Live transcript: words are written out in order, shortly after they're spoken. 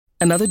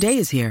Another day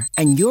is here,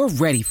 and you're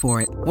ready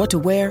for it. What to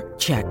wear?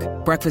 Check.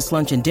 Breakfast,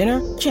 lunch, and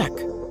dinner? Check.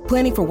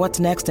 Planning for what's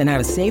next and how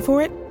to save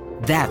for it?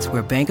 That's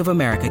where Bank of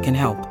America can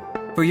help.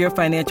 For your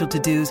financial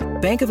to-dos,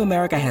 Bank of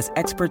America has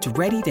experts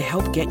ready to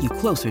help get you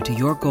closer to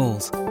your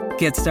goals.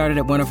 Get started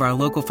at one of our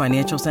local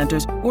financial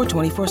centers or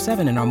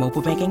 24/7 in our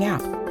mobile banking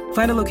app.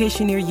 Find a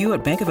location near you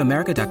at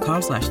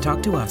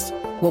bankofamerica.com/talktous.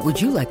 What would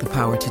you like the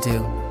power to do?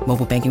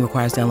 Mobile banking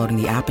requires downloading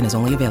the app and is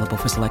only available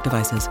for select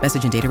devices.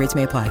 Message and data rates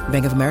may apply.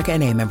 Bank of America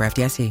N.A., member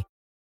FDIC.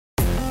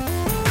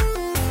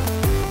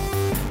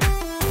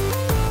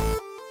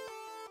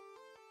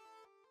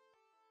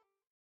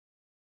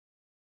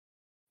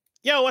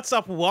 Yo, what's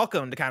up?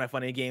 Welcome to Kind of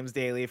Funny Games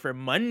Daily for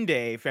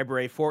Monday,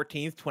 February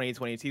 14th,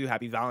 2022.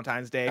 Happy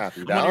Valentine's Day.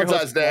 Happy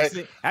Valentine's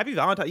Day. Happy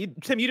Valentine's.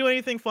 Tim, you do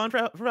anything fun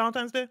for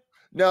Valentine's Day?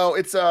 No,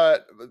 it's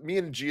me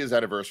and Gia's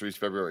anniversary is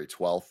February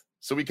 12th.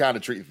 So we kind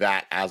of treat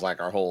that as like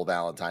our whole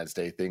Valentine's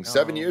Day thing.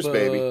 7 years,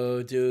 baby.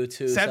 Do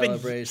two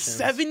celebrations.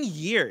 7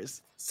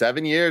 years.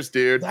 7 years,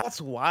 dude. That's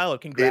wild.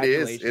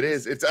 Congratulations. It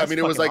is.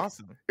 It was like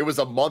awesome. It was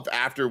a month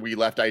after we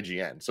left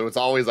IGN. So it's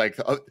always like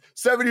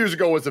 7 years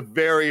ago was a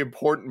very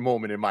important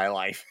moment in my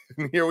life.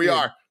 And here we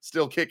are,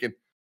 still kicking.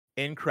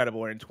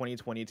 Incredible. We're in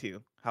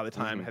 2022. How the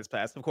time has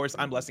passed. Of course,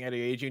 I'm Blessing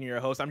Adeoye Jr.,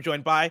 your host. I'm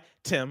joined by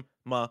Tim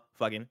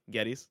fucking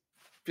Geddes.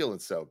 Feeling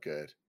so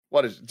good.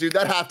 Dude,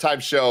 that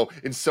halftime show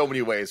in so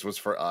many ways was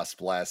for us,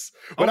 Bless.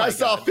 When I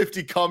saw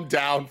 50 come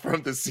down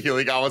from the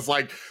ceiling, I was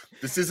like,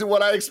 this isn't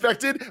what I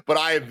expected, but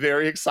I am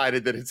very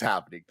excited that it's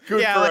happening.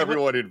 Good for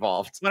everyone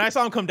involved. When I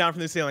saw him come down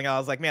from the ceiling, I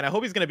was like, man, I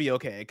hope he's going to be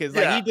okay. Because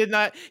he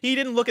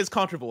didn't look as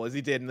comfortable as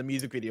he did in the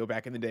music video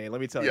back in the day. Let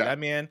me tell you, that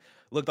man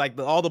looked like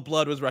all the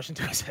blood was rushing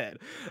to his head.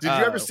 Did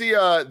you ever see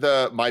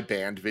the My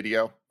Band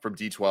video from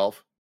D12?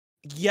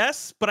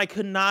 Yes, but I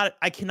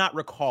cannot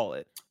recall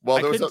it. Well,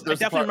 I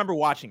definitely remember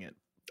watching it.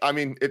 I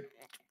mean,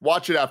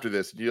 watch it after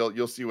this.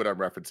 You'll see what I'm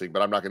referencing,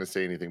 but I'm not going to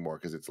say anything more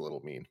because it's a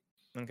little mean.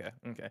 Okay.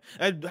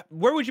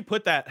 Where would you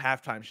put that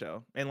halftime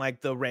show in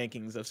like the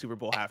rankings of Super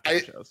Bowl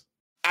halftime shows?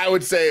 I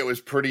would say it was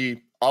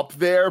pretty up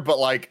there, but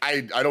like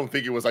I don't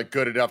think it was like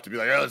good enough to be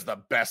like, oh, it's the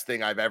best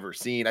thing I've ever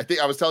seen. I think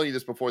I was telling you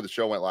this before the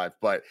show went live,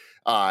 but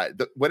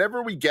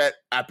whenever we get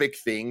epic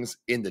things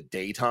in the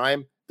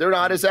daytime, they're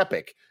not as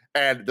epic.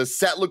 And the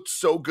set looked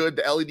so good.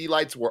 The LED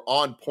lights were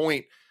on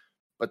point,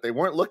 but they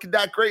weren't looking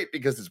that great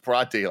because it's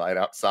broad daylight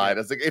outside. I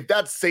was like, if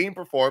that same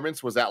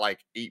performance was at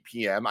like 8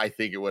 p.m., I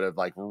think it would have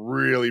like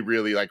really,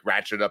 really like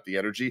ratcheted up the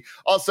energy.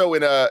 Also,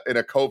 in a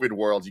COVID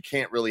world, you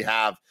can't really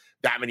have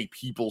that many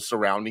people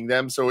surrounding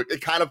them. So it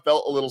kind of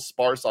felt a little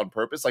sparse on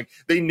purpose. Like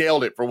they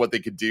nailed it for what they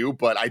could do.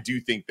 But I do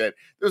think that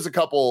there's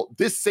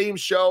this same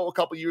show a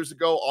couple years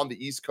ago on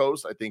the East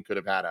Coast, I think could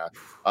have had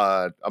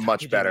a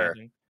much better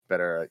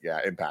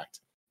impact.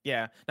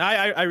 Yeah, no,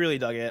 I really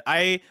dug it.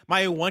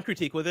 My one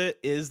critique with it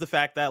is the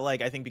fact that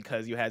like I think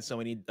because you had so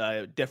many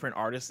different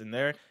artists in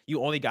there,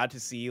 you only got to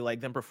see like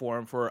them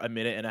perform for a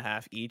minute and a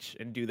half each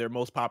and do their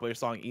most popular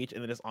song each,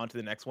 and then it's on to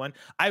the next one.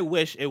 I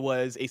wish it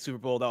was a Super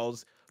Bowl that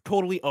was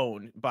totally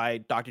owned by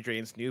Dr. Dre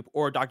and Snoop,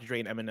 or Dr. Dre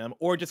and Eminem,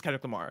 or just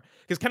Kendrick Lamar.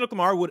 Because Kendrick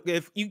Lamar would,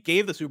 if you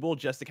gave the Super Bowl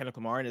just to Kendrick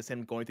Lamar and it's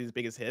him going through his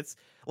biggest hits,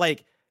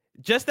 like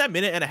just that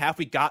minute and a half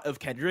we got of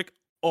Kendrick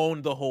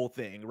own the whole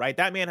thing, right?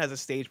 That man has a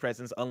stage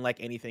presence unlike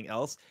anything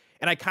else.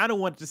 And I kind of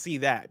wanted to see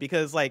that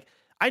because like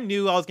I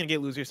knew I was going to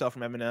get Lose Yourself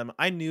from Eminem.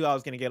 I knew I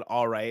was going to get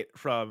All Right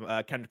from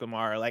Kendrick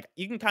Lamar. Like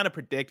you can kind of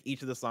predict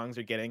each of the songs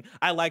you're getting.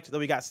 I liked that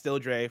we got Still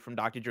Dre from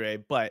Dr. Dre,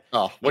 but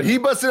when he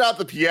busted out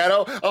the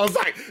piano, I was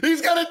like,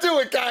 he's going to do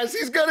it, guys.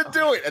 He's going to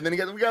do it. And then we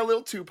got a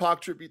little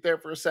Tupac tribute there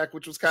for a sec,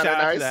 which was kind of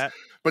nice.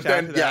 But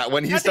then,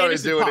 when he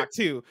started doing it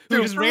too,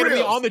 dude, just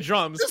randomly on the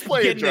drums, just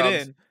playing drums.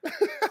 It in.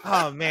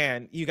 Oh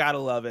man, you got to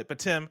love it. But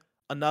Tim,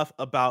 enough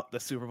about the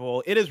Super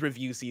Bowl. It is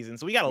review season,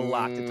 so we got a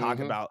lot to talk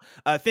about.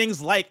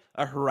 Things like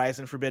a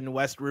Horizon Forbidden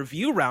West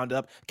review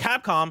roundup,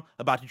 Capcom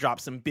about to drop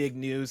some big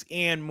news,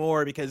 and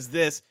more, because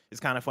this is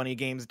Kind of Funny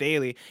Games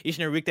Daily. Each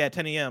and every weekday at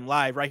 10 a.m.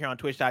 live right here on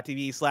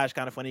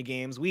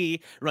twitch.tv/kindoffunnygames.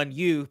 We run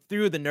you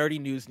through the nerdy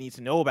news you need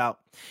to know about.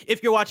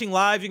 If you're watching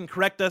live, you can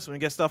correct us when we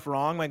get stuff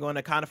wrong by going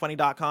to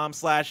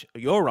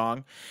kindoffunny.com/you're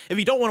wrong. If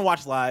you don't want to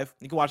watch live,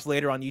 you can watch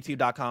later on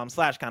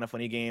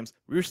youtube.com/kindoffunnygames,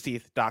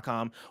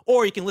 roosterteeth.com,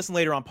 or you can listen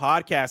later on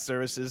podcast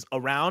services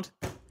around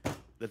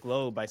the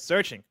globe by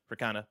searching for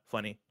Kind of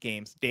Funny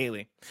Games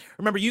Daily.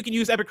 Remember, you can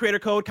use Epic Creator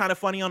Code Kind of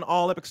Funny on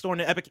all Epic Store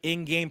and Epic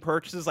in-game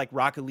purchases like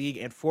Rocket League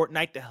and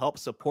Fortnite to help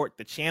support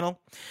the channel.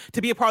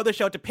 To be a part of the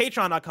show, to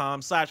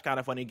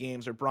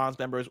patreon.com/kindoffunnygames, or bronze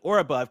members or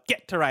above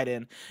get to write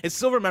in. It's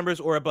silver members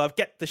or above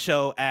get the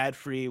show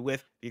ad-free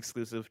with the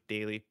exclusive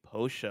daily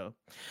post show.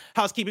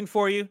 Housekeeping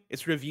for you,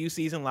 it's review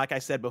season. Like I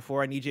said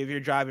before, I need you, if you're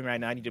driving right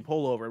now, I need you to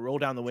pull over, roll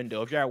down the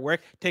window. If you're at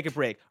work, take a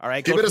break. All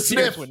right, give it a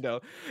sniff.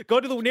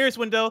 Go to the nearest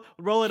window,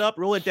 roll it up,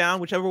 roll it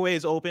down, whichever way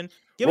is open.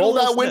 Roll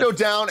that window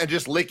down and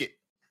just lick it.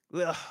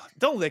 Ugh,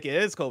 don't lick it.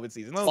 It's COVID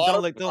season.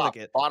 Don't lick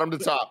it. Bottom to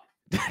top.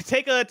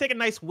 Take a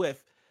nice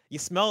whiff. You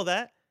smell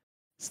that?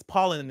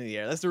 pollen in the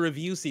air. That's the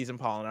review season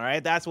pollen, all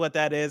right? That's what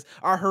that is.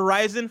 Our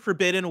Horizon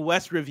Forbidden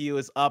West review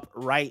is up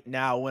right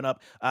now. Went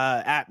up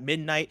at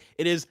midnight.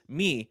 It is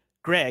me,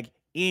 Greg,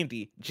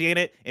 Andy,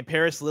 Janet, and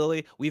Paris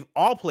Lily. We've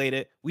all played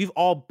it. We've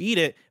all beat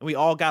it, and we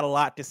all got a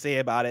lot to say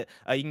about it.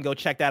 You can go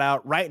check that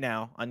out right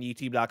now on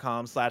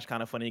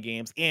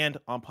youtube.com/kindoffunnygames and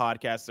on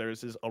podcast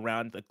services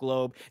around the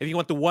globe. If you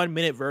want the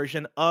 1-minute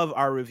version of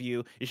our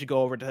review, you should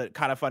go over to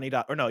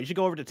you should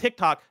go over to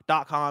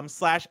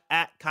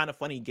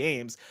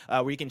tiktok.com/@kindoffunnygames,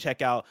 where you can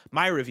check out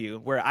my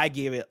review, where I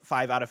gave it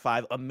 5 out of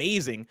 5.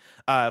 Amazing.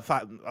 I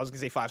was gonna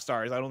say 5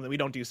 stars. We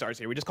don't do stars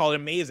here. We just call it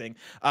amazing.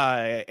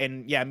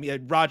 And yeah,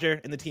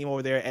 Roger and the team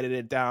over there edited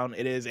it down.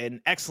 It is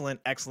an excellent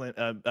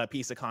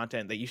piece of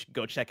content that you should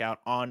go check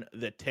out on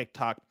the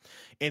TikTok.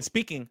 And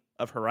speaking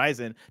of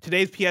Horizon,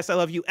 today's PS I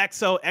Love You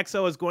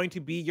XO is going to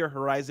be your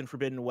Horizon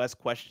Forbidden West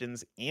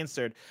questions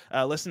answered.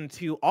 Listen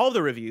to all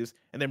the reviews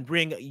and then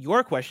bring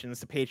your questions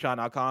to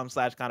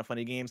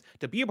patreon.com/kindoffunnygames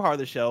to be a part of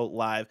the show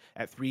live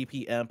at 3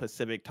 p.m.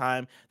 Pacific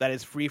time. That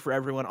is free for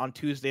everyone on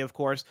Tuesday, of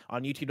course,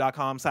 on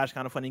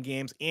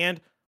youtube.com/kindoffunnygames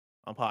and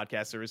on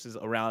podcast services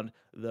around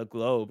the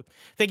globe.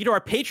 Thank you to our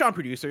Patreon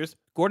producers,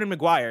 Gordon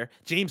McGuire,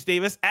 James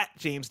Davis at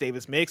James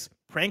Davis Mix,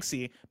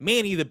 Pranksy,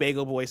 Manny the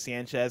Bagel Boy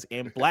Sanchez,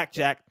 and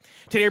Blackjack.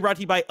 Today brought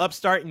to you by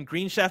Upstart and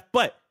Green Chef,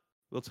 but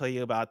we'll tell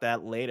you about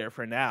that later.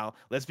 For now,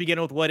 let's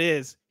begin with what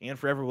is, and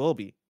forever will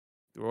be,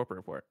 the Roper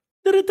Report.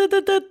 It's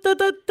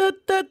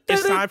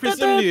time for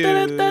some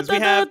news. We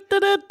have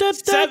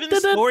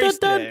 7 stories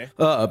today.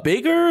 A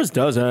baker's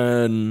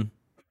dozen.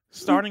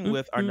 Starting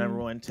with our number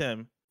one,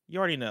 Tim, you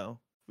already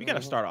know. We got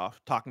to start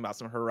off talking about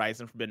some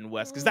Horizon Forbidden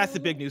West, because that's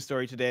the big news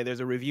story today. There's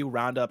a review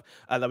roundup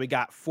that we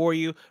got for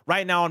you.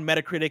 Right now on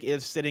Metacritic,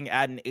 it's sitting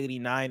at an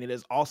 89. It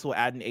is also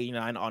at an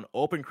 89 on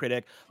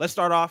OpenCritic. Let's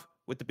start off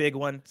with the big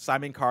one.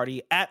 Simon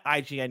Cardy at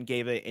IGN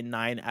gave it a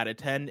 9 out of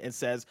 10 and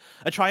says,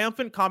 a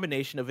triumphant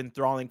combination of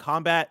enthralling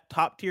combat,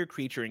 top-tier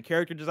creature and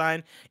character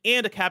design,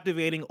 and a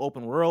captivating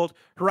open world,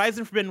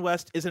 Horizon Forbidden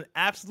West is an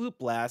absolute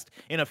blast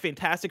and a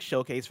fantastic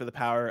showcase for the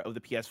power of the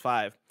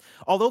PS5.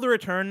 Although the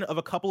return of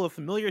a couple of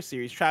familiar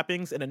series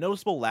trappings and a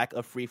noticeable lack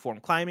of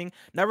freeform climbing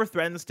never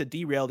threatens to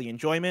derail the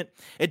enjoyment,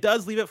 it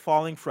does leave it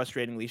falling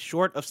frustratingly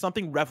short of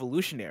something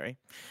revolutionary.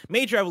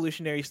 Major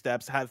evolutionary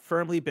steps have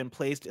firmly been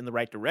placed in the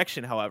right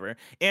direction, however,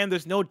 and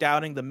there's no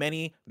doubting the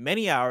many,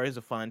 many hours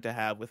of fun to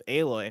have with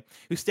Aloy,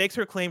 who stakes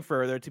her claim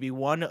further to be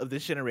one of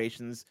this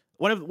generation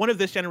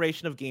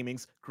of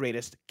gaming's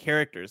greatest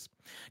characters.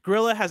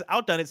 Guerrilla has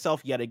outdone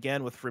itself yet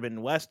again with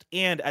Forbidden West,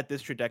 and at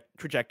this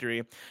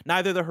trajectory,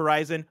 neither the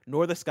horizon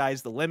nor the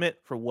sky's the limit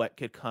for what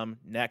could come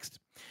next.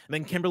 And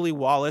then Kimberly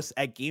Wallace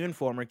at Game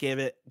Informer gave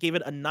it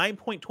a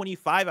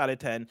 9.25 out of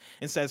 10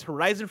 and says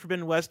Horizon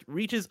Forbidden West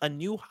reaches a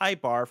new high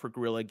bar for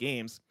Guerrilla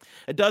Games.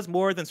 It does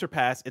more than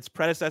surpass its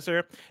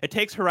predecessor. It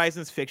takes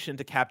Horizon's fiction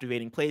to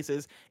captivating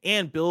places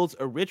and builds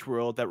a rich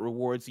world that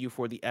rewards you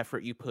for the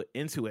effort you put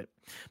into it.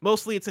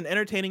 Mostly, it's an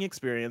entertaining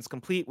experience,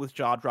 complete with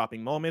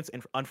jaw-dropping moments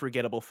and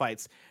unforgettable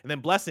fights. And then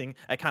Blessing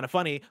at Kinda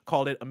Funny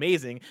called it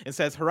amazing and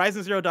says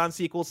Horizon Zero Dawn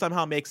sequel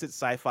somehow makes it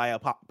sci-fi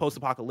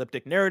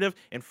post-apocalyptic narrative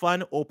and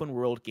fun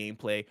open-world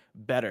gameplay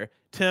better.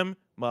 Tim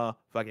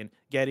fucking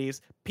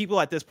Geddes.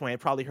 People at this point have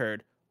probably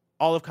heard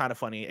all of Kinda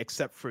Funny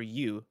except for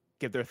you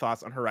give their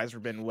thoughts on Horizon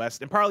Forbidden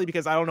West, and partly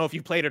because I don't know if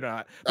you played it or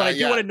not, but I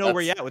do want to know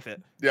where you're at with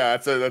it. Yeah,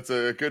 that's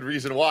a good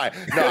reason why.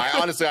 No,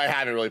 I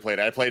haven't really played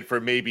it. I played for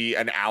maybe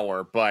an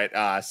hour, but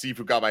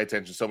Sifu got my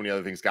attention. So many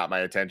other things got my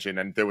attention,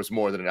 and there was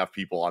more than enough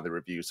people on the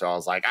review. So I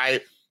was like,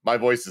 my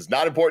voice is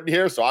not important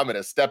here, so I'm going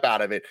to step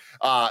out of it.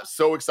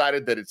 So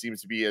excited that it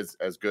seems to be as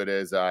good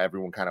as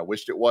everyone kind of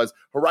wished it was.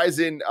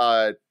 Horizon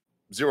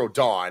Zero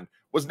Dawn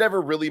was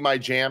never really my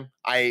jam.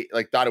 I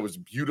thought it was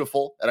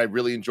beautiful, and I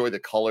really enjoyed the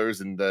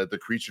colors and the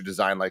creature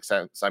design, like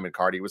Simon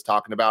Cardy was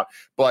talking about,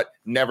 but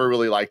never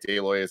really liked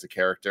Aloy as a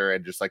character.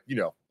 And just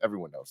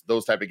everyone knows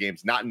those type of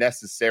games, not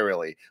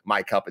necessarily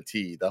my cup of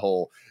tea. The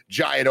whole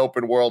giant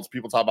open worlds,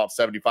 people talk about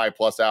 75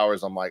 plus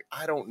hours. I'm like,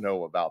 I don't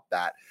know about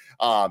that.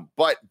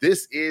 But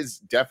this is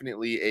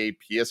definitely a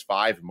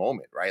PS5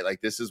 moment, right?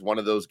 Like, this is one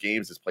of those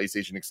games that's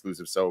PlayStation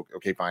exclusive. So,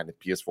 okay, fine,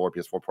 PS4,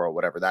 PS4 Pro,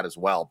 whatever, that as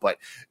well. But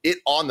it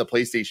on the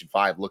PlayStation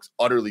 5 looks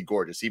utterly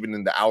gorgeous. Even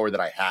in the hour that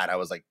I had, I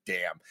was like,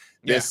 damn,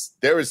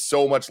 there is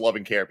so much love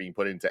and care being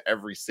put into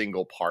every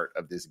single part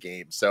of this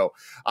game. So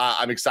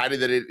I'm excited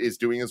that it is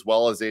doing as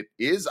well as it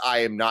is. I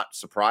am not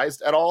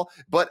surprised at all,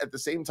 but at the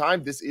same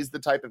time, this is the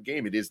type of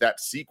game. It is that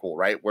sequel,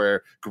 right?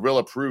 Where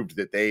Guerrilla proved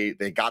that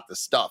they got the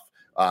stuff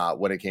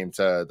when it came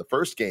to the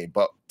first game,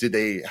 but did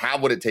they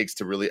have what it takes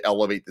to really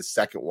elevate the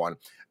second one?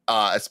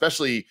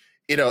 Especially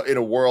in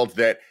a world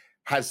that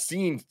has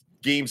seen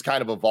games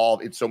kind of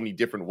evolve in so many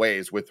different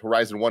ways, with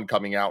Horizon 1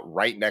 coming out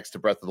right next to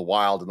Breath of the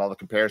Wild and all the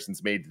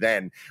comparisons made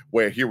then,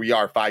 where here we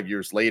are 5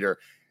 years later.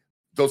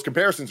 Those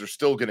comparisons are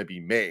still going to be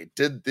made.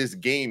 Did this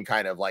game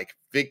kind of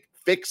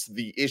fix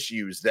the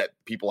issues that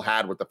people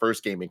had with the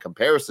first game in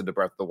comparison to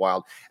Breath of the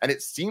Wild? And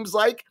it seems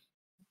like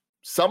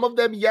Some of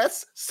them,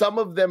 yes. Some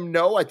of them,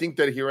 no. I think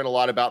that hearing a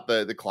lot about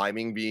the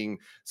climbing being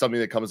something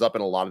that comes up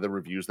in a lot of the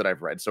reviews that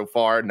I've read so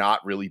far,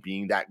 not really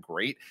being that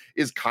great,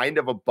 is kind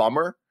of a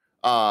bummer.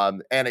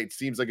 And it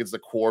seems like it's the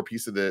core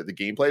piece of the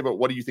gameplay. But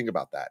what do you think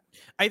about that?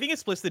 I think it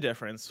splits the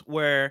difference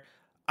where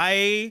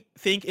I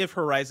think if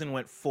Horizon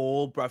went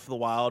full Breath of the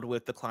Wild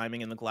with the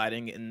climbing and the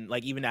gliding and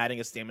like even adding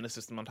a stamina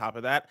system on top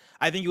of that,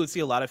 I think you would see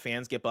a lot of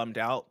fans get bummed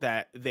out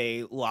that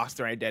they lost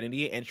their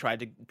identity and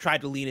tried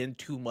to lean in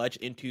too much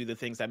into the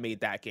things that made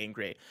that game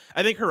great.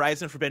 I think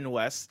Horizon Forbidden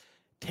West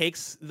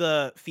takes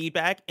the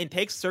feedback and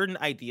takes certain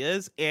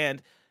ideas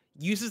and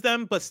uses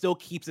them but still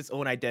keeps its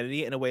own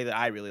identity in a way that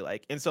I really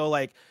like. And so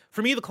like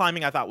for me the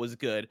climbing I thought was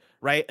good,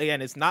 right?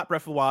 Again, it's not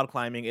Breath of the Wild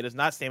climbing, it is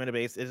not stamina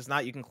based, it is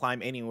not you can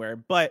climb anywhere,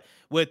 but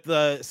with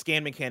the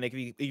scan mechanic,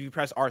 if you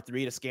press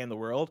R3 to scan the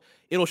world,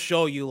 it'll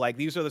show you like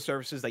these are the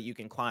surfaces that you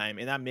can climb,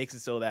 and that makes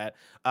it so that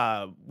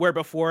where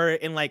before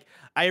in like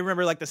I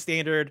remember like the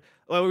standard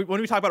when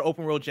we talk about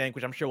open world jank,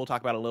 which I'm sure we'll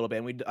talk about a little bit,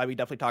 and we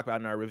definitely talk about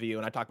in our review,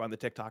 and I talk about in the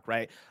TikTok,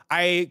 right?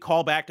 I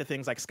call back to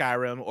things like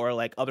Skyrim or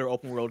like other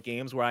open world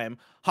games where I am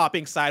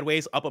hopping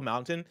sideways up a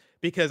mountain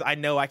because I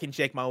know I can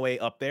shake my way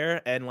up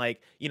there and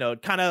like, you know,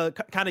 kind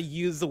of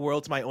use the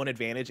world to my own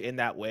advantage in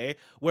that way,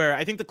 where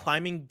I think the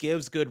climbing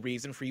gives good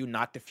reason for you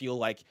not to feel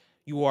like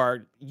you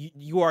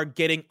are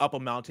getting up a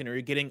mountain or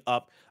you're getting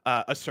up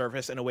a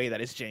surface in a way that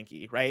is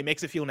janky, right? It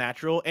makes it feel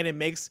natural, and it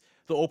makes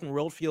the open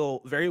world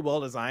feel very well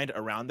designed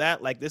around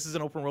that. Like this is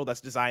an open world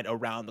that's designed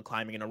around the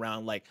climbing and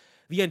around like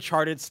the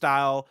Uncharted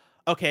style.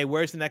 Okay,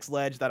 where's the next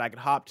ledge that I could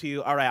hop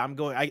to? All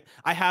right,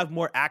 I have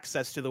more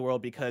access to the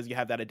world because you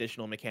have that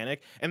additional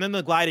mechanic. And then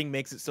the gliding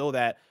makes it so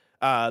that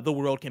the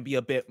world can be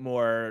a bit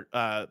more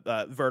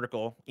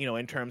vertical, you know,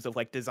 in terms of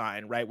like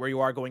design, right? Where you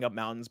are going up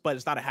mountains, but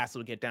it's not a hassle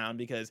to get down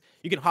because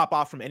you can hop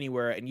off from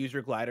anywhere and use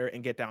your glider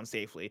and get down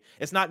safely.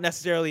 It's not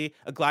necessarily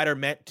a glider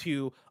meant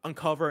to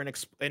uncover and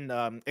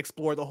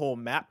explore the whole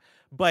map,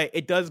 but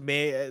it does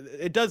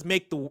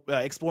make the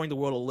exploring the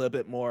world a little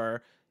bit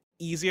more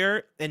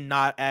easier and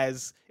not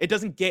as it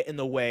doesn't get in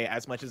the way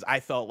as much as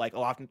I felt like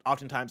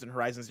oftentimes in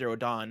Horizon Zero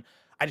Dawn.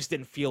 I just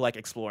didn't feel like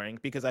exploring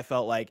because I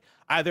felt like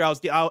either I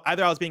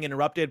was being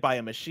interrupted by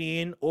a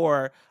machine,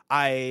 or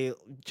I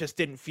just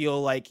didn't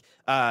feel like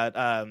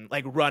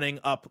running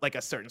up like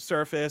a certain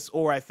surface,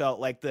 or I felt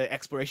like the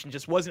exploration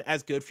just wasn't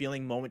as good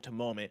feeling moment to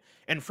moment.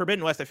 And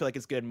Forbidden West, I feel like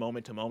it's good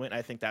moment to moment.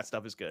 I think that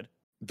stuff is good.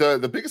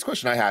 The biggest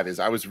question I have is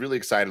I was really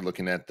excited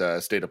looking at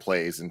the state of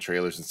plays and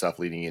trailers and stuff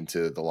leading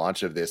into the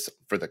launch of this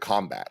for the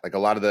combat. Like a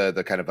lot of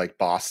the kind of like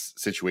boss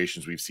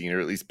situations we've seen, or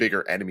at least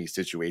bigger enemy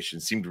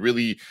situations, seemed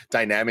really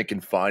dynamic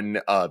and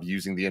fun of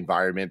using the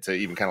environment to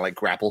even kind of like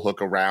grapple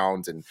hook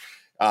around and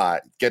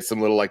get some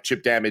little like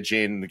chip damage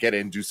in, get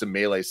in, do some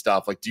melee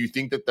stuff. Like, do you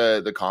think that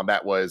the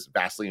combat was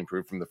vastly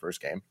improved from the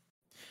first game?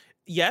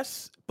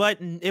 Yes, but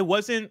it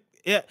wasn't.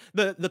 Yeah,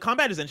 the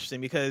combat is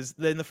interesting because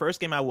in the first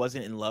game I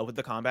wasn't in love with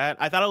the combat.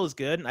 I thought it was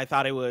good and I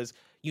thought it was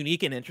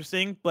unique and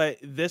interesting, but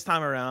this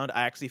time around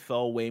I actually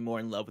fell way more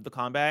in love with the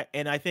combat.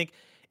 And I think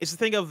it's the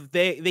thing of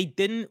they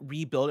didn't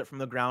rebuild it from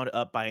the ground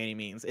up by any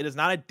means. It is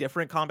not a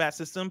different combat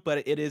system,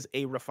 but it is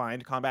a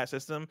refined combat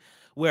system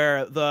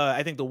where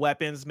I think the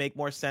weapons make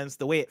more sense,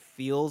 the way it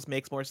feels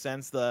makes more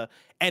sense, the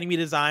enemy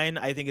design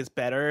I think is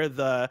better,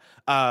 the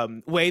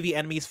way the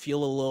enemies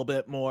feel a little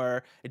bit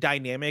more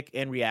dynamic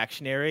and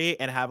reactionary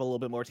and have a little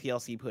bit more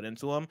TLC put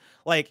into them.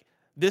 Like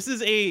this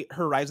is a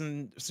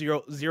Horizon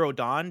Zero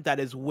Dawn that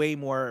is way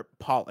more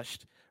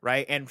polished,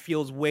 right? And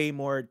feels way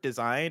more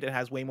designed and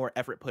has way more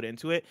effort put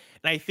into it.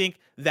 And I think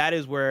that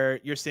is where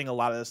you're seeing a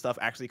lot of the stuff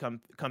actually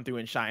come through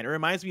and shine. It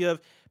reminds me of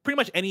pretty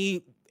much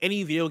any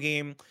video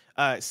game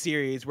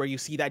series where you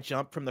see that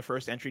jump from the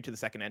first entry to the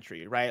second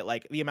entry, right?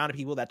 Like the amount of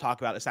people that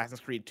talk about Assassin's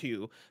Creed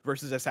 2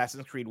 versus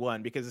Assassin's Creed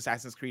 1, because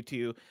Assassin's Creed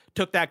 2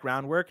 took that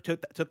groundwork,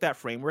 took that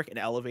framework and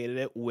elevated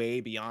it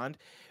way beyond.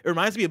 It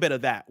reminds me a bit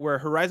of that, where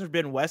Horizon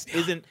Forbidden West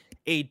isn't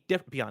a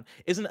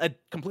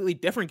completely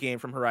different game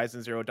from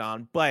Horizon Zero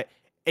Dawn, but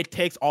it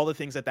takes all the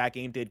things that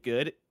game did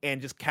good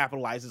and just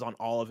capitalizes on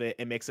all of it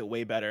and makes it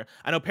way better.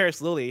 I know Paris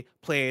Lilly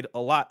played a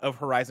lot of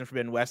Horizon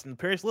Forbidden West, and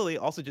Paris Lilly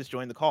also just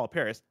joined the call.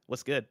 Paris,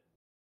 what's good?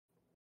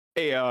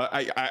 Hey,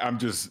 I'm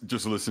just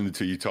listening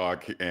to you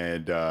talk,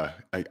 and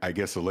I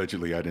guess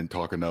allegedly I didn't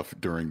talk enough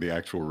during the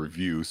actual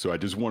review, so I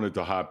just wanted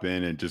to hop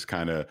in and just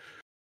kind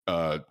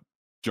of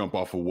jump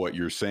off of what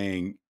you're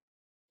saying.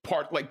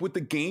 Part like with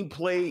the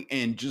gameplay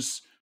and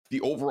just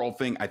the overall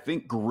thing, I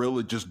think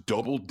Guerrilla just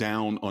doubled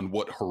down on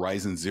what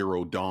Horizon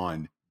Zero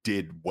Dawn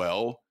did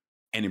well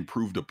and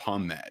improved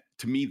upon that.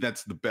 To me,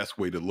 that's the best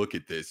way to look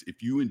at this.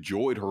 If you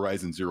enjoyed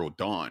Horizon Zero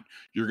Dawn,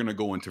 you're going to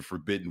go into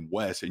Forbidden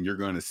West and you're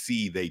going to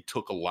see they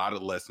took a lot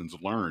of lessons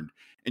learned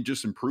and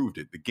just improved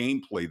it. The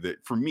gameplay,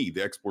 that for me,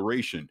 the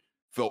exploration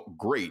felt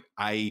great.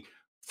 I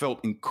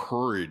felt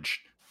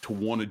encouraged to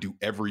want to do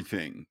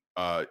everything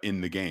in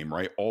the game,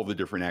 right? All the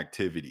different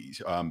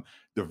activities,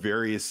 the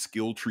various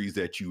skill trees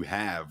that you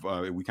have.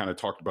 We kind of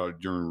talked about it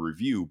during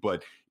review,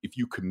 but if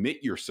you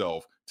commit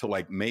yourself to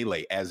like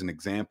Melee as an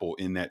example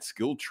in that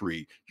skill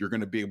tree, you're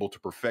going to be able to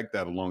perfect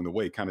that along the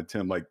way. Kind of,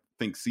 Tim, like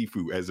think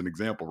Sifu as an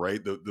example,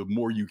 right? The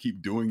more you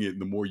keep doing it and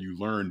the more you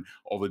learn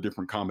all the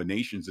different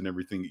combinations and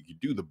everything that you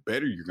do, the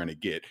better you're going to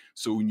get.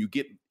 So when you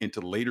get into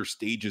later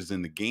stages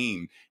in the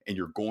game and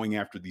you're going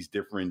after these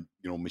different,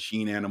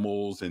 machine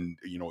animals and,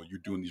 you're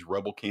doing these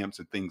rebel camps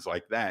and things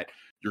like that,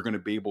 you're going to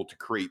be able to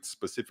create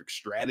specific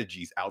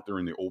strategies out there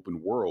in the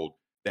open world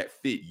that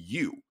fit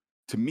you.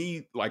 To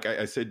me, like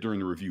I said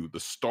during the review,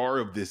 the star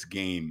of this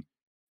game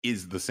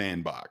is the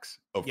sandbox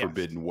of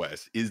Forbidden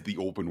West, is the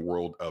open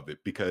world of it,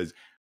 because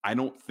I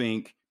don't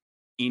think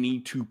any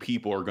two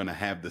people are going to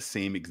have the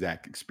same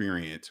exact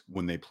experience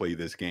when they play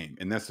this game.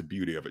 And that's the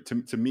beauty of it.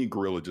 To me,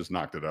 Guerrilla just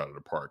knocked it out of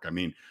the park. I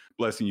mean,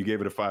 Blessing, you gave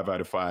it a 5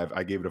 out of 5.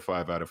 I gave it a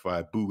 5 out of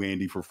 5. Boo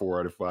Andy for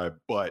 4 out of 5.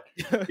 But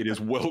it is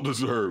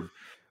well-deserved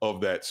of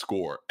that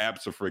score.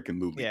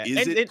 Abso-freaking-lutely. Yeah.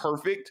 Is it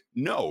perfect?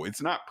 No,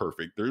 it's not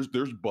perfect. There's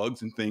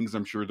bugs and things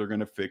I'm sure they're going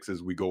to fix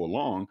as we go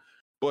along.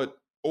 But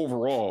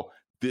overall,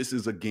 this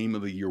is a Game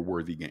of the Year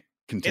worthy game.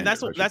 Contender,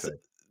 And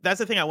that's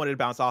the thing I wanted to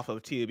bounce off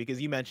of too, because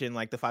you mentioned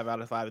like the 5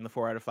 out of 5 and the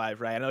 4 out of 5,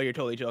 right? I know you're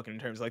totally joking in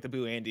terms of like the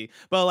Boo Andy,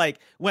 but like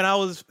when I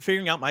was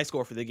figuring out my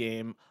score for the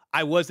game,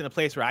 I was in a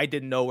place where I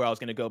didn't know where I was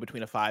going to go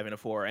between a 5 and a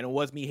 4. And it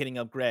was me hitting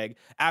up Greg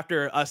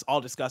after us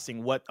all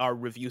discussing what our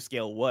review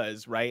scale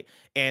was, right?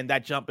 And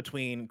that jump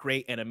between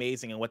great and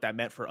amazing and what that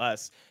meant for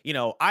us.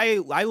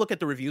 I look at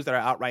the reviews that are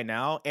out right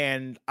now,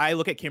 and I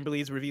look at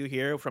Kimberly's review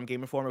here from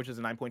Game Informer, which is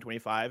a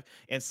 9.25,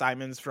 and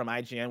Simon's from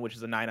IGN, which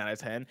is a 9 out of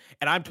 10.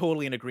 And I'm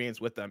totally in agreement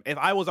with them. If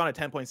I was on a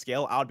 10-point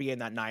scale, I would be in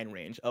that 9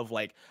 range of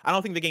like, I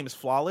don't think the game is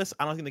flawless.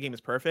 I don't think the game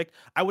is perfect.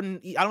 I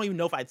don't even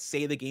know if I'd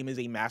say the game is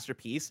a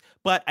masterpiece,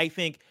 but I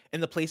think in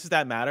the places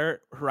that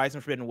matter,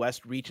 Horizon Forbidden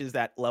West reaches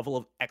that level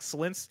of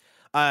excellence.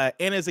 And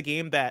as a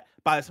game that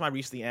by the time I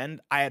reached the end,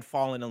 I had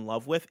fallen in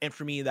love with. And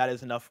for me, that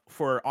is enough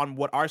on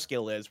what our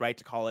scale is, right,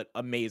 to call it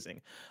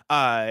amazing.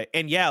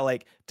 And yeah,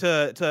 like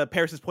to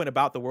Paris's point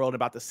about the world and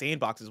about the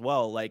sandbox as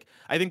well, like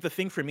I think the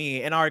thing for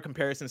me in our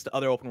comparisons to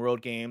other open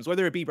world games,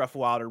 whether it be Breath of the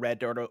Wild or Red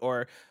Dirt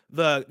or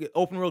the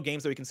open world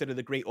games that we consider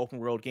the great open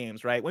world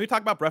games, right? When we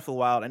talk about Breath of the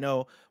Wild, I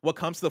know what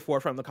comes to the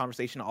forefront of the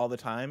conversation all the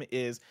time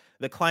is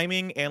the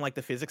climbing and like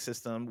the physics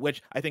system,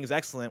 which I think is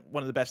excellent.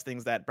 One of the best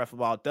things that Breath of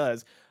the Wild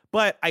does.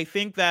 But I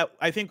think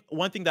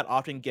one thing that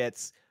often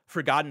gets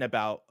forgotten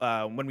about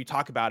when we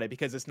talk about it,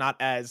 because it's not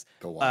as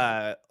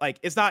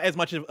it's not as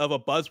much of a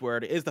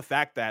buzzword, is the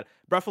fact that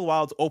Breath of the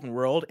Wild's open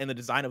world and the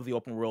design of the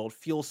open world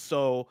feels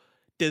so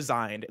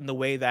designed in the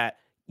way that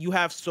you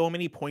have so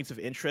many points of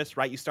interest,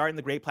 right? You start in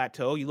the Great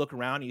Plateau, you look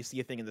around and you see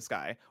a thing in the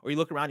sky, or you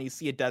look around and you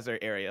see a desert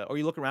area, or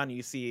you look around and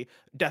you see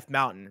Death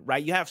Mountain,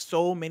 right? You have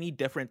so many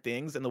different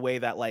things in the way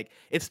that like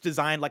it's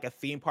designed like a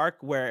theme park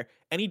where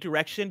any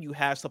direction you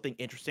have something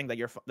interesting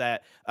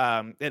that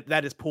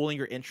is pulling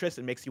your interest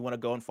and makes you want to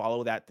go and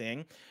follow that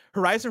thing.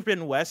 Horizon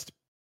Forbidden West,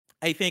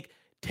 I think,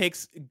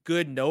 takes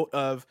good note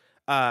of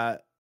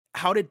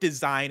how to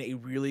design a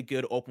really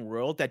good open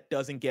world that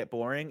doesn't get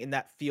boring and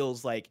that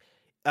feels like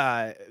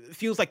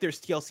there's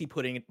TLC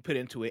put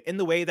into it, in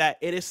the way that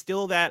it is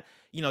still that,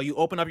 you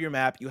open up your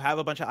map, you have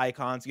a bunch of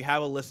icons, you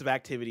have a list of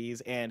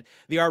activities, and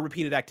they are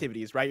repeated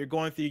activities, right? You're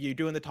going through, you're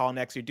doing the tall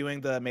necks, you're doing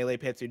the melee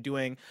pits, you're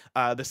doing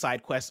the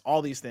side quests,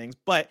 all these things,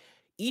 but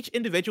each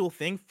individual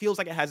thing feels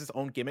like it has its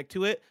own gimmick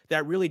to it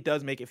that really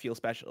does make it feel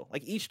special.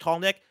 Like each tall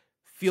neck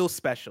feels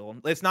special.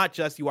 It's not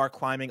just you are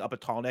climbing up a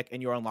tall neck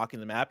and you're unlocking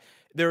the map.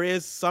 There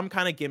is some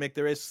kind of gimmick,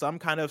 there is some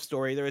kind of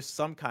story, there is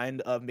some kind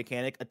of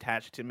mechanic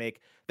attached to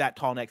make that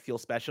tall neck feel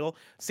special.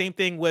 Same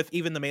thing with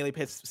even the melee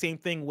pits, same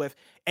thing with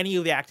any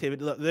of the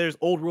activity. There's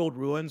old world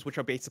ruins, which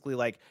are basically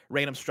like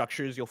random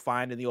structures you'll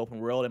find in the open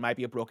world. It might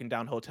be a broken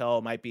down hotel,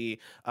 it might be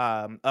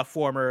a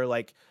former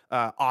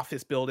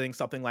office building,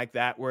 something like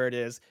that, where it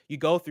is you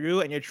go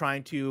through and you're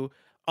trying to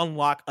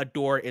unlock a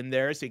door in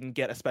there so you can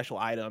get a special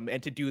item.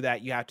 And to do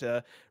that, you have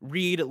to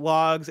read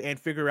logs and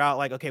figure out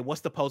like, okay,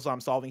 what's the puzzle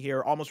I'm solving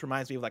here? Almost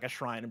reminds me of like a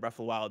shrine in Breath of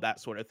the Wild, that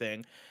sort of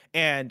thing.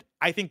 And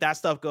I think that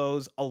stuff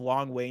goes a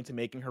long way into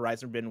making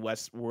Horizon Forbidden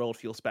West world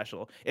feel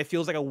special. It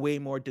feels like a way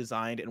more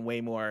designed and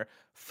way more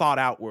thought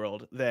out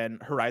world than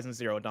Horizon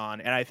Zero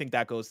Dawn. And I think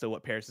that goes to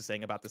what Paris is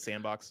saying about the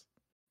sandbox.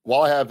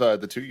 While I have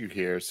the two of you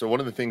here, so one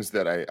of the things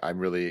that I'm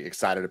really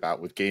excited about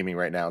with gaming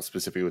right now,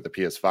 specifically with the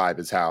PS5,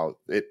 is how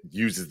it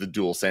uses the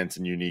DualSense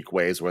in unique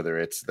ways, whether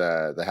it's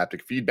the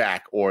haptic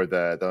feedback or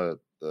the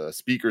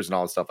speakers and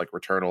all the stuff. Like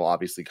Returnal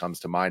obviously comes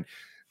to mind.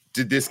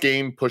 Did this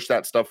game push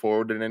that stuff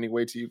forward in any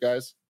way to you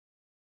guys?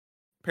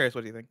 Paris,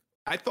 what do you think?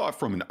 I thought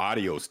from an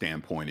audio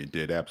standpoint, it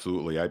did.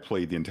 Absolutely. I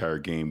played the entire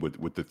game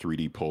with the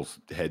 3D Pulse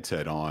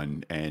headset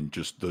on, and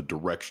just the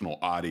directional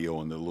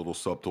audio and the little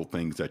subtle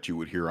things that you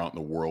would hear out in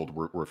the world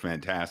were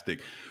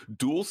fantastic.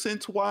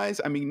 DualSense wise,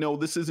 I mean, no,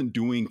 this isn't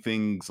doing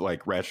things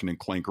like Ratchet and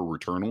Clank or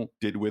Returnal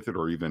did with it,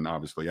 or even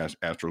obviously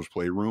Astro's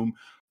Playroom,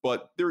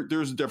 but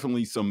there's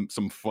definitely some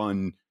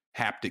fun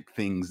haptic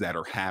things that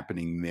are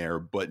happening there,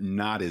 but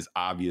not as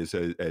obvious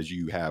as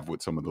you have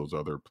with some of those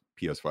other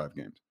PS5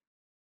 games.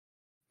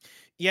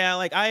 Yeah,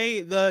 like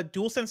the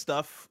DualSense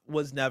stuff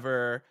was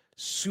never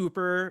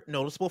super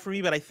noticeable for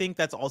me, but I think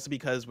that's also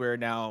because we're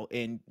now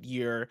in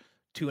year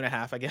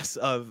 2.5, I guess,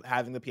 of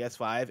having the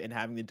PS5 and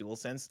having the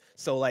DualSense.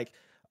 So like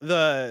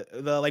the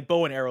like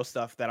bow and arrow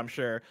stuff that I'm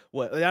sure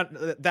what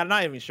that I'm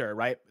not even sure,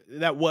 right?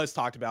 That was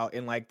talked about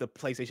in like the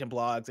PlayStation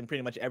blogs and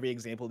pretty much every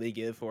example they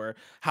give for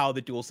how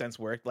the DualSense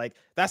worked. Like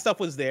that stuff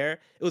was there.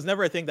 It was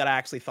never a thing that I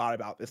actually thought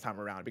about this time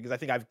around because I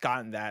think I've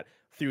gotten that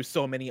through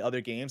so many other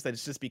games that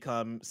it's just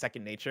become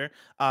second nature.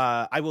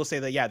 I will say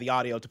that yeah, the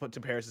audio to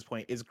Paris's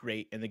point is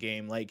great in the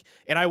game. Like,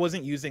 and I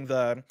wasn't using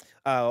the.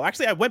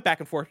 Actually, I went back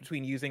and forth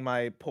between using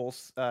my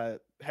Pulse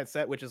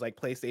headset, which is like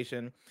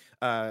PlayStation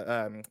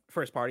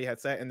first party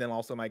headset, and then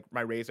also my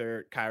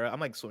Razer Kyra. I'm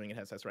like swimming in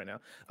headsets right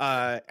now.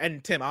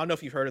 And Tim, I don't know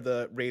if you've heard of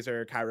the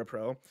Razer Kyra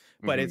Pro,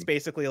 but it's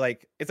basically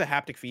like it's a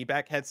haptic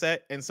feedback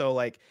headset, and so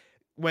like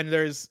when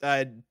there's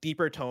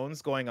deeper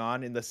tones going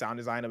on in the sound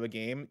design of a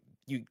game,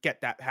 you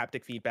get that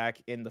haptic feedback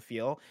in the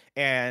feel,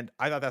 and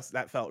I thought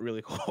that felt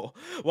really cool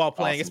while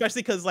playing. Awesome.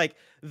 Especially because like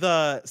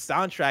the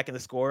soundtrack and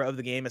the score of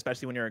the game,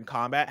 especially when you're in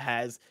combat,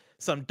 has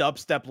some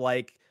dubstep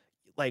like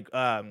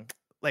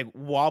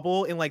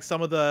wobble in like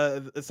some of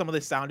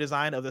the sound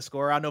design of the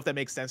score. I don't know if that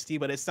makes sense to you,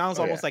 but it sounds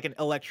almost like an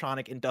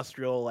electronic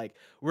industrial, like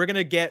we're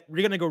gonna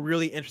go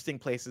really interesting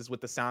places with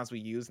the sounds we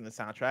use in the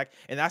soundtrack,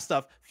 and that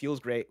stuff feels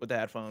great with the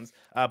headphones.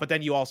 But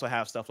then you also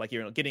have stuff like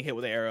getting hit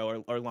with an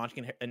arrow or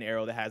launching an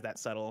arrow that has that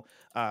subtle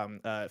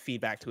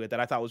feedback to it that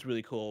I thought was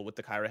really cool with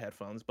the Kyra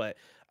headphones. But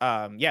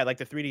yeah, like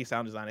the 3D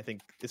sound design I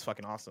think is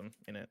fucking awesome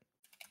in it.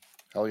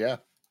 Hell yeah.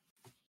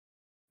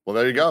 Well,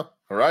 there you go.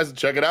 Horizon,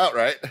 check it out,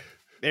 right?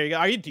 There you go.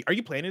 Are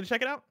you planning to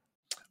check it out?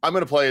 I'm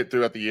going to play it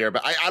throughout the year,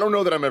 but I don't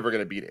know that I'm ever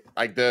going to beat it.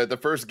 Like the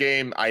first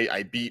game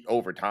I beat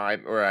over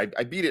time, or I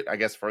beat it, I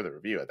guess, for the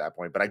review at that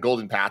point, but I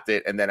golden pathed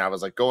it. And then I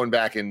was like going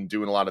back and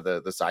doing a lot of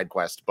the side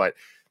quest. But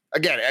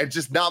again, it's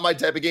just not my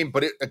type of game,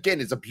 but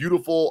it's a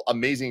beautiful,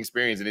 amazing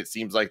experience. And it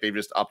seems like they've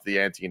just upped the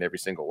ante in every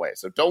single way.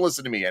 So don't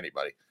listen to me,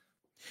 anybody.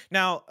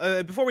 Now,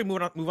 before we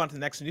move on to the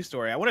next news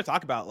story, I want to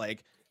talk about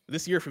like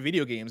this year for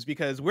video games,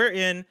 because we're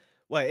in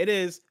it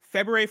is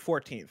February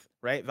 14th,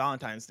 right?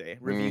 Valentine's Day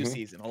review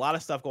season. A lot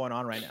of stuff going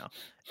on right now.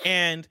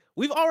 And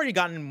we've already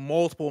gotten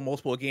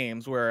multiple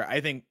games where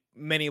I think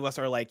many of us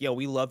are like, yo,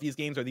 we love these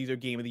games, or these are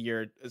game of the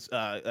year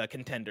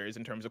contenders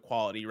in terms of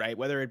quality, right?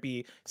 Whether it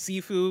be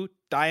Sifu,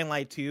 Dying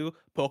Light 2,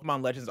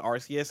 Pokemon Legends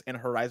Arceus, and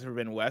Horizon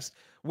Forbidden West.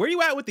 Where are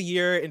you at with the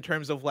year in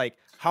terms of like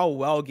how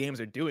well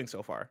games are doing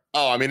so far?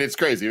 Oh, I mean, it's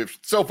crazy.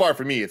 So far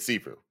for me, it's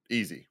Sifu.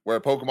 Easy.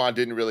 Where Pokemon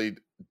didn't really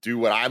do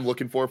what I'm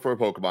looking for a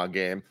Pokemon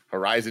game.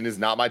 Horizon is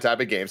not my type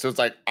of game. So it's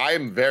like, I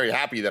am very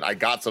happy that I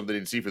got something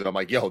in Sifu that I'm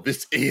like, yo,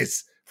 this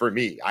is for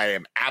me. I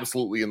am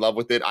absolutely in love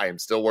with it. I am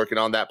still working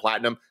on that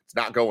platinum. It's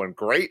not going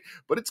great,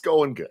 but it's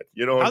going good.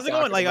 You know, how's it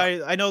going? Like,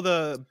 I know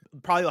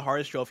probably the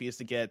hardest trophy is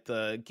to get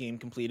the game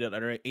completed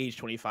under age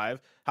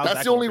 25.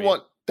 That's the only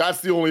one.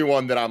 That's the only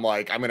one that I'm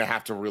like, I'm gonna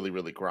have to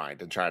really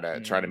grind and try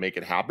to make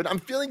it happen. I'm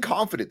feeling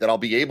confident that I'll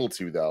be able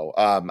to, though.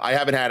 I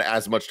haven't had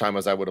as much time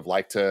as I would have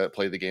liked to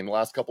play the game the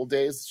last couple of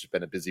days. It's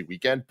been a busy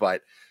weekend,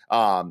 but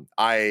I'm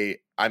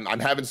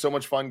having so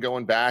much fun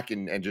going back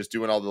and just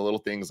doing all the little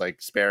things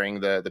like sparing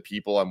the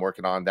people. I'm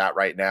working on that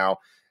right now.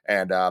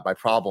 And my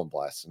problem,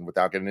 Bless, and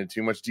without getting into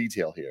too much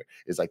detail here,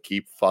 is I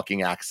keep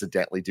fucking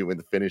accidentally doing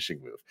the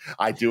finishing move.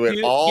 I do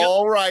it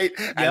right,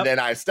 and then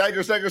I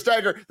stagger.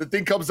 The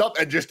thing comes up,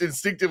 and just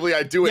instinctively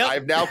I do it.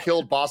 I've now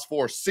killed boss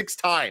 4 6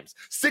 times.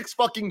 6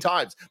 fucking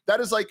times. That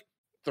is like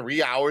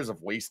 3 hours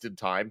of wasted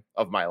time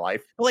of my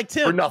life. Like,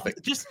 Tim, for nothing.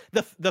 Just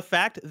the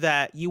fact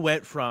that you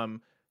went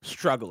from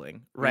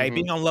struggling, right,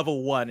 being on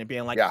level 1 and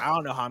being like, I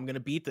don't know how I'm gonna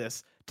beat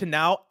this, to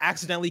now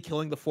accidentally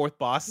killing the 4th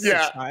boss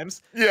 6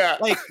 times. Yeah.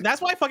 Like, that's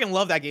why I fucking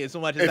love that game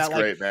so much. Is it's that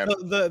great, like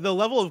man. the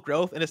level of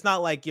growth, and it's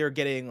not like you're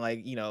getting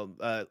like,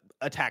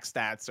 attack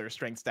stats or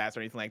strength stats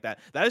or anything like that.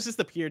 That is just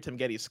the pure Tim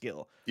Getty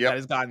skill that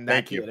has gotten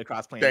that good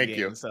across playing the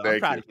game. So I'm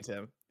proud of you,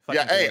 Tim.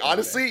 Yeah, hey,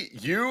 honestly,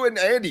 you and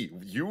Andy,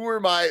 you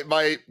were my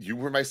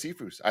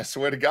Sifus. I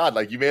swear to God,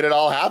 like you made it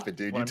all happen,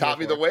 dude. You taught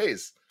me the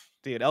ways.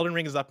 Dude, Elden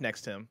Ring is up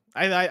next, Tim.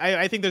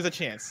 I think there's a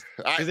chance.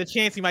 There's a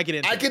chance you might get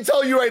into it. I can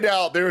tell you right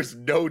now, there's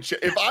no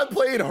chance. If I'm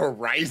playing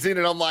Horizon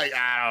and I'm like,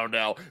 I don't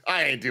know,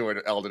 I ain't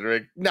doing Elden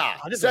Ring. Nah,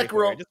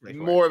 Sekiro,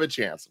 more of a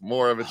chance.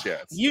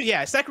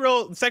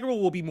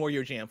 Sekiro will be more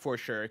your jam for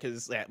sure,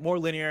 because more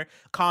linear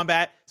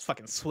combat. It's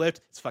fucking swift.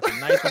 It's fucking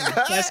nice. One of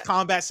the best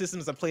combat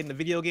systems I've played in a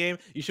video game.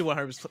 You should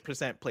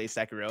 100% play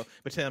Sekiro.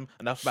 But Tim,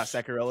 enough about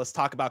Sekiro. Let's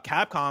talk about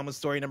Capcom with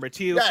story number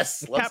 2.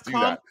 Yes, let's do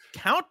that.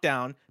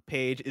 Countdown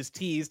page is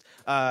teased.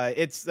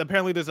 It's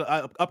apparently there's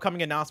an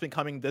upcoming announcement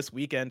coming this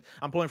weekend.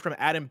 I'm pulling from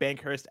Adam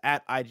Bankhurst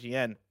at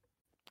IGN.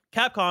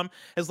 Capcom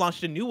has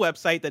launched a new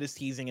website that is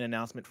teasing an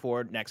announcement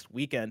for next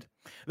weekend.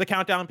 The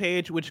countdown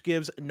page, which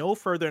gives no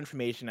further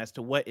information as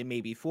to what it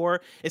may be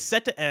for, is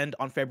set to end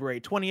on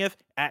February 20th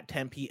at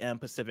 10 p.m.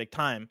 Pacific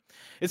time.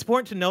 It's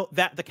important to note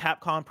that the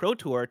Capcom Pro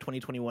Tour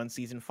 2021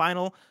 season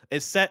final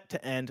is set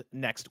to end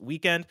next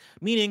weekend,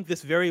 meaning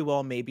this very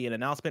well may be an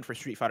announcement for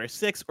Street Fighter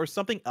 6 or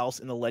something else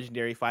in the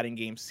legendary fighting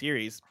game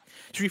series.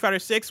 Street Fighter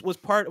 6 was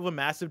part of a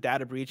massive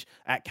data breach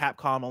at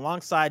Capcom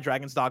alongside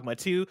Dragon's Dogma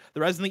 2, the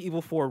Resident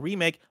Evil 4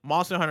 remake,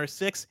 Monster Hunter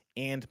 6,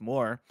 and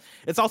more.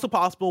 It's also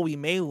possible we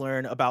may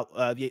learn about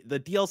the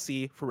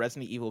DLC for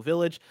Resident Evil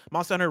Village,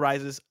 Monster Hunter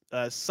Rise's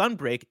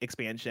Sunbreak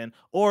expansion,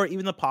 or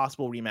even the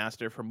possible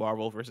remaster for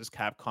Marvel vs.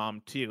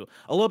 Capcom 2.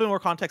 A little bit more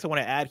context I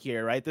want to add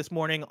here, right? This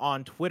morning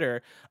on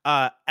Twitter,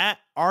 at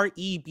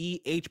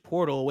REBH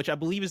Portal, which I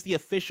believe is the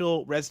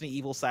official Resident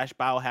Evil /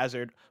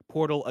 Biohazard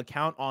Portal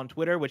account on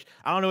Twitter, which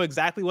I don't know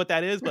exactly what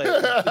that is, but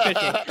it's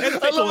official. It's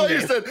official. I love how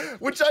you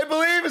said, which I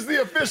believe is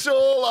the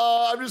official.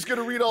 I'm just going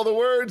to read all the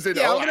words. And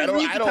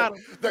yeah,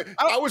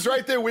 I was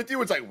right there with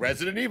you. It's like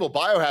Resident Evil,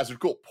 Biohazard,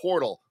 cool,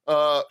 Portal.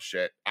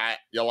 Shit,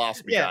 you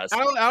lost me, guys. I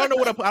don't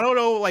know I don't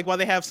know like why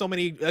they have so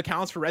many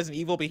accounts for Resident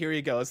Evil, but here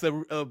you go. It's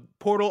the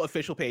Portal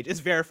official page.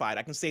 It's verified.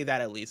 I can say that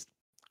at least.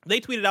 They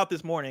tweeted out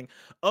this morning,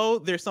 "Oh,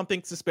 there's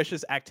something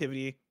suspicious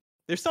activity.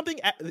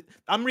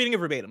 I'm reading it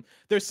verbatim.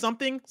 There's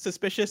something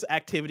suspicious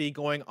activity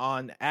going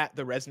on at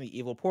the Resident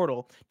Evil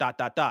portal, ...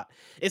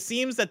 It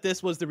seems that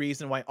this was the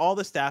reason why all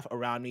the staff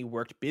around me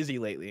worked busy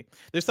lately.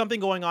 There's something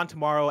going on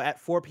tomorrow at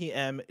 4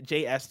 p.m.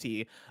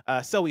 JST,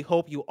 so we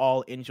hope you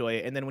all enjoy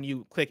it." And then when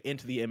you click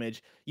into the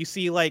image, you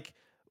see like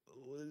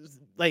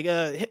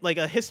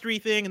a history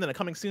thing and then a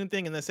coming soon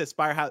thing, and then it says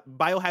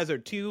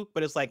Biohazard 2,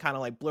 but it's like kind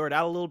of like blurred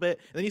out a little bit.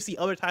 And then you see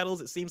other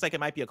titles. It seems like it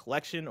might be a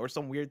collection or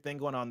some weird thing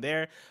going on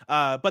there.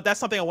 But that's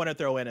something I want to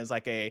throw in as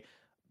like a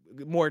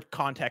more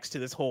context to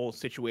this whole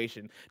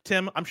situation.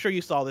 Tim, I'm sure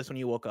you saw this when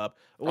you woke up.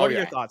 What are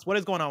your thoughts? What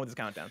is going on with this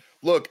countdown?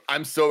 Look,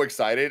 I'm so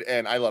excited,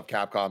 and I love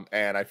Capcom,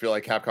 and I feel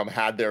like Capcom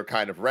had their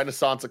kind of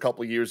renaissance a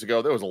couple of years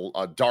ago. There was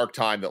a dark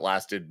time that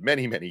lasted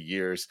many, many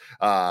years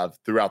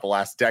throughout the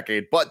last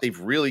decade, but they've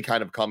really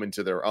kind of come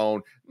into their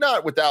own,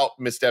 not without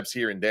missteps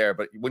here and there,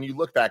 but when you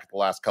look back at the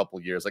last couple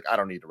of years, like I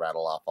don't need to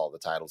rattle off all the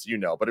titles,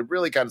 but it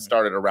really kind of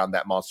started around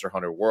that Monster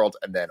Hunter world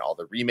and then all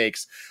the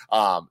remakes.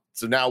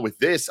 So now with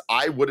this,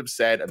 I would have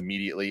said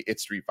immediately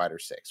it's Street Fighter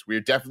 6.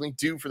 We're definitely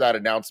due for that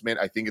announcement.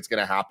 I think it's going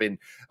to happen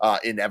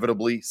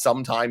inevitably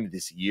sometime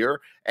this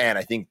year. And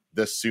I think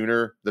the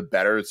sooner, the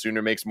better. The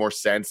sooner makes more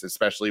sense,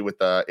 especially with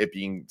it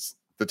being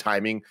the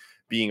timing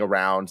being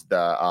around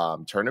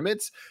the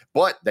tournaments.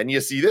 But then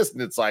you see this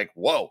and it's like,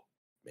 whoa,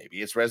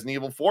 maybe it's Resident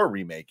Evil 4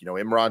 remake.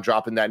 Imran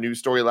dropping that news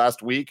story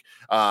last week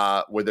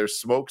where there's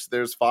smokes,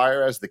 there's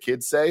fire, as the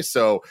kids say.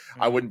 So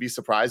I wouldn't be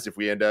surprised if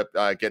we end up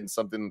getting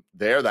something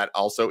there that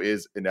also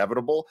is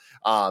inevitable.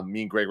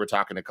 Me and Greg were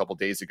talking a couple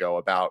days ago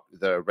about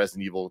the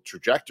Resident Evil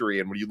trajectory.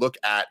 And when you look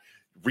at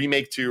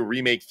Remake 2,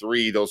 Remake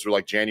 3, those were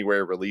like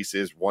January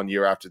releases, 1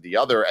 year after the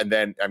other. And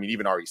then,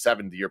 even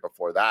RE7 the year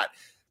before that,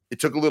 it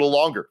took a little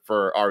longer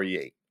for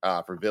RE8.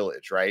 For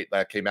Village, right?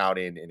 That came out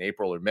in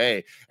April or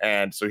May.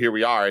 And so here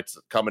we are. It's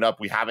coming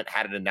up. We haven't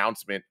had an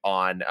announcement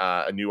on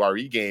a new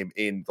RE game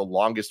in the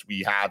longest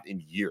we have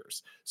in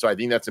years. So I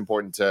think that's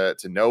important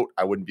to note.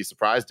 I wouldn't be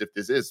surprised if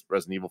this is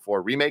Resident Evil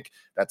 4 remake.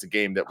 That's a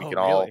game that we can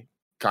all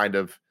kind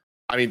of,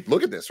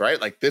 look at this, right?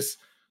 Like this,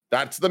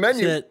 that's the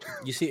menu.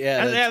 You see,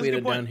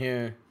 tweeted down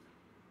here.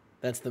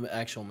 That's the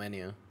actual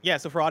menu. Yeah,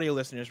 so for audio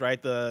listeners,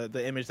 right, the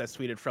image that's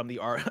tweeted from the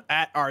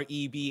at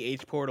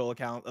REBH Portal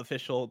account,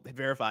 official,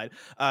 verified,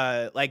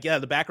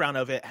 the background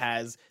of it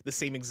has the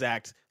same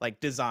exact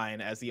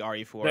design as the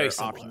RE4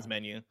 options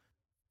menu.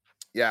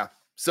 Yeah.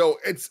 So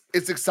it's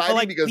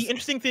exciting because the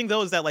interesting thing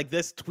though is that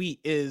this tweet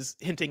is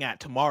hinting at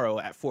tomorrow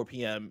at 4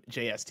 p.m.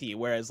 JST,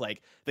 whereas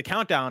the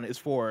countdown is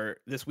for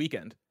this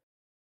weekend.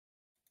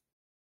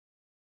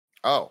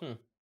 Oh.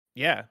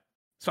 Yeah.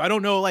 So I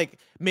don't know,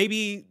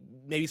 maybe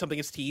something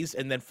is teased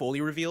and then fully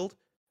revealed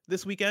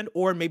this weekend,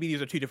 or maybe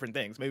these are two different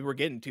things. Maybe we're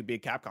getting two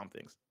big Capcom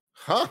things.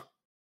 Huh?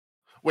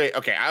 Wait,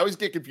 okay. I always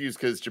get confused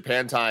because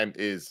Japan time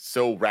is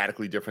so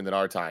radically different than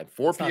our time.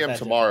 4 p.m.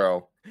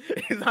 tomorrow.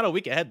 It's not a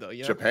week ahead, though.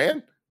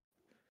 Japan?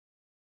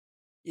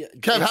 Yeah.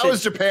 Kev, how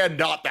is Japan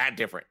not that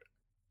different?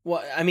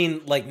 Well,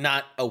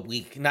 not a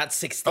week, not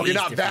 6 days. Okay,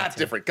 not that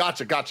different.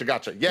 Gotcha.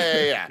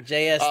 Yeah.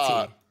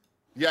 JST.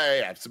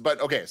 Yeah. But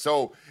okay,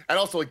 so and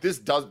also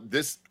this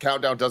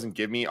countdown doesn't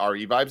give me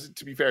RE vibes.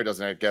 To be fair, it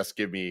doesn't, I guess,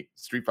 give me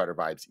Street Fighter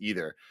vibes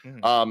either.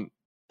 Mm-hmm.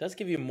 Does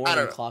give you more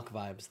than clock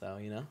vibes, though.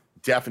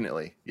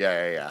 Definitely.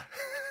 Yeah.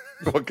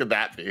 What could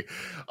that be?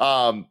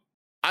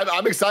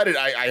 I'm excited.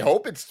 I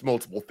hope it's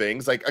multiple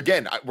things.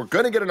 Again, we're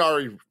going to get an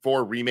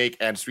RE4 remake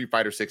and Street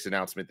Fighter 6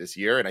 announcement this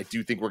year, and I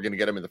do think we're going to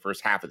get them in the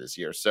first half of this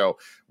year. So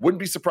wouldn't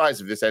be surprised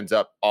if this ends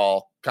up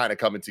all kind of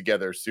coming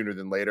together sooner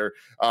than later.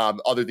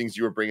 Other things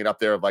you were bringing up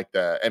there, like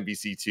the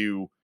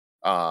MVC2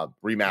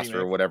 remaster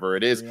or whatever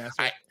it is.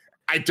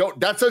 I don't.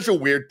 That's such a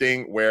weird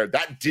thing where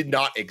that did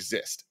not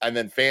exist, and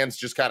then fans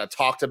just kind of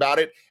talked about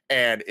it.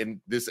 And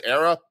in this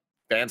era,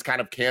 fans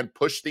kind of can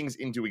push things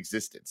into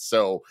existence.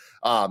 So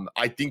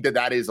I think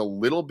that is a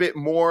little bit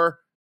more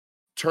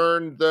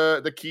turn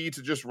the key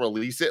to just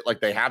release it.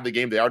 Like they have the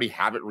game, they already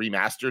have it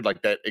remastered,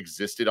 like that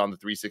existed on the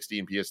 360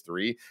 and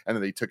PS3, and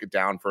then they took it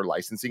down for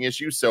licensing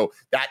issues. So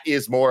that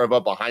is more of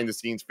a behind the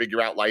scenes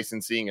figure out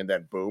licensing, and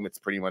then boom, it's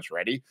pretty much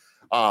ready.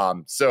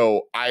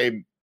 So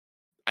I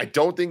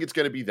don't think it's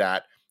going to be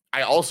that.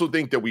 I also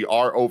think that we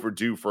are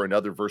overdue for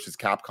another versus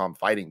Capcom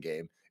fighting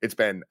game. It's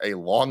been a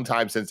long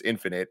time since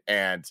Infinite,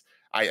 and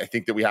I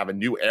think that we have a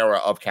new era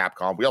of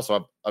Capcom. We also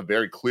have a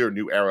very clear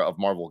new era of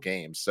Marvel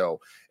games. So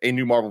a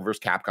new Marvel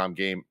versus Capcom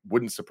game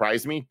wouldn't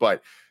surprise me,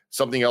 but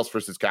something else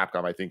versus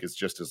Capcom, I think, is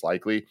just as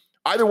likely.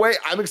 Either way,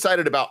 I'm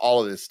excited about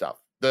all of this stuff.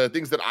 The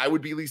things that I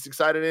would be least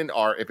excited in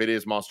are if it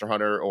is Monster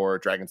Hunter or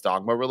Dragon's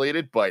Dogma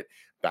related, but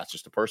that's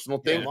just a personal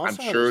thing. I'm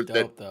sure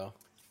that though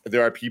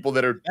there are people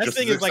that are just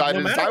as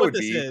excited as I would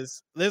be.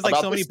 There's like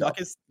so many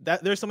buckets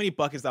there's so many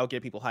buckets that will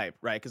get people hyped,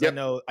 right? Because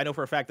I know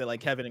for a fact that like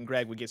Kevin and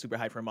Greg would get super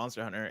hyped for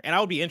Monster Hunter, and I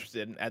would be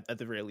interested at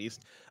the very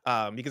least,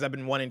 because I've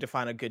been wanting to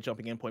find a good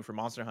jumping in point for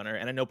Monster Hunter,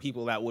 and I know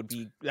people that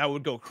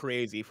would go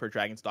crazy for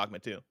Dragon's Dogma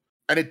too.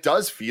 And it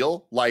does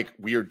feel like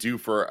we are due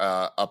for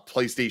a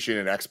PlayStation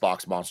and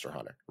Xbox Monster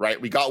Hunter, right?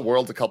 We got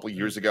World a couple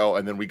years ago,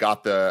 and then we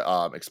got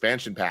the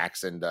expansion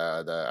packs and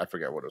the I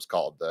forget what it was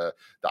called, the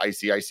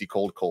icy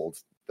cold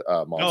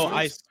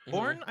monsters.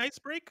 Iceborne,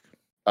 Icebreak.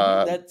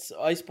 That's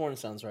Iceborne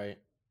sounds right.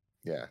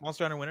 Yeah,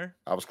 Monster Hunter Winter.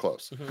 I was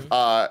close.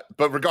 But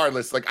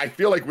regardless, like I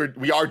feel like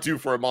we are due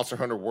for a Monster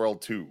Hunter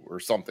World 2 or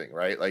something,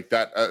 right? Like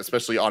that,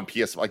 especially on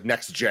PS, like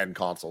next gen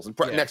consoles and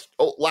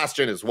last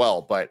gen as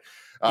well. But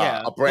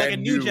a brand like a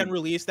new gen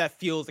release that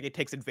feels like it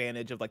takes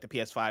advantage of like the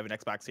PS5 and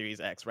Xbox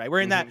Series X, right?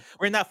 We're in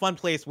that fun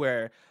place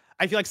where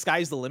I feel like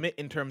sky's the limit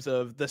in terms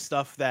of the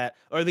stuff that,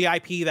 or the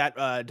IP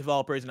that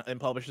developers and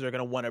publishers are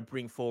going to want to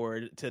bring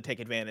forward to take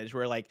advantage.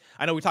 Where like,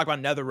 I know we talked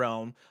about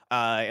NetherRealm,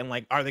 and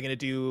like, are they going to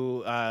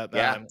do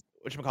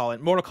whatchamacallit,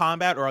 Mortal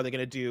Kombat, or are they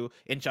going to do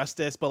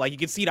Injustice? But like, you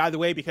can see it either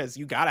way because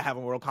you got to have a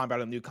Mortal Kombat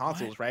on new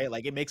consoles, right?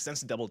 Like, it makes sense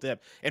to double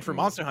dip. And for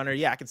Monster Hunter,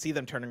 I can see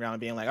them turning around and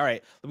being like, all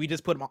right, we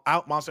just put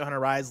out Monster Hunter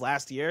Rise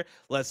last year.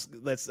 Let's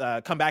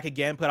come back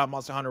again, put out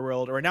Monster Hunter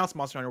World, or announce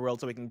Monster Hunter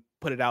World so we can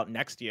put it out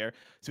next year,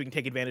 so we can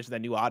take advantage of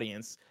that new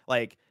audience.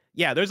 Like,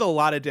 yeah, there's a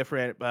lot of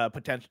different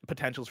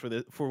potentials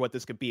for what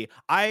this could be.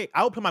 I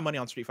would put my money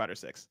on Street Fighter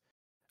 6.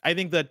 I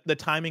think that the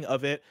timing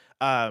of it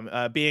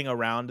being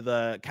around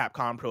the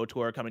Capcom Pro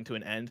Tour coming to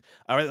an end,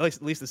 or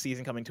at least the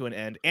season coming to an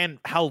end, and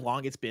how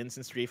long it's been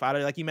since Street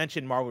Fighter. Like you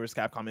mentioned, Marvel vs.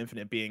 Capcom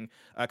Infinite being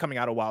coming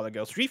out a while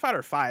ago. Street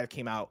Fighter 5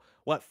 came out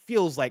what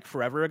feels like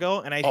forever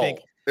ago, and I think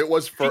it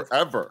was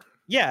forever.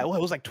 Yeah, well,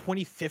 it was like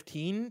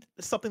 2015,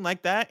 something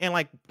like that. And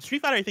like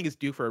Street Fighter, I think is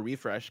due for a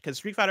refresh because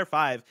Street Fighter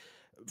 5,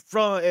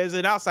 as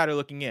an outsider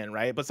looking in,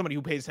 right, but somebody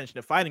who pays attention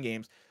to fighting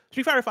games,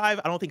 Street Fighter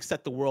 5, I don't think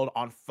set the world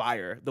on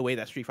fire the way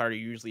that Street Fighter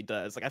usually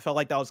does. Like I felt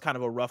like that was kind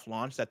of a rough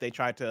launch that they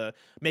tried to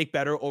make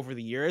better over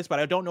the years, but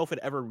I don't know if it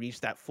ever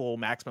reached that full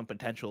maximum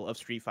potential of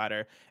Street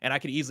Fighter. And I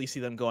could easily see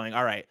them going,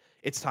 all right,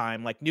 it's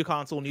time, like new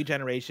console, new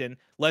generation.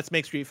 Let's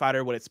make Street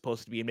Fighter what it's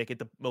supposed to be and make it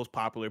the most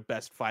popular,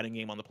 best fighting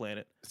game on the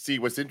planet. See,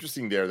 what's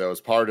interesting there, though,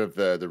 is part of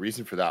the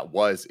reason for that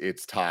was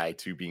its tie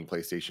to being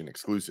PlayStation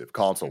exclusive,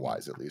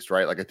 console-wise at least,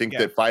 right? Like I think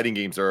that fighting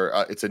games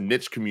are, it's a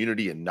niche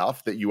community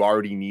enough that you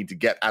already need to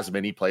get as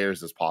many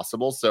players as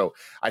possible. So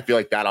I feel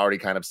like that already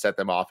kind of set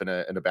them off in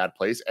a bad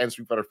place. And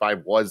Street Fighter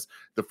 5 was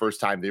the first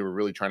time they were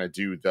really trying to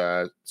do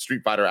the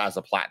Street Fighter as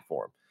a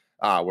platform.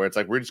 Where it's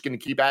like, we're just going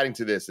to keep adding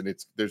to this, and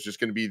there's just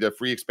going to be the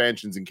free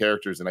expansions and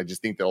characters. And I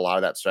just think that a lot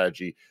of that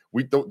strategy,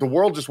 the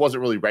world just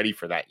wasn't really ready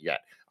for that yet.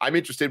 I'm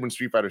interested when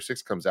Street Fighter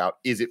 6 comes out.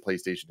 Is it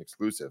PlayStation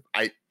exclusive?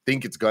 I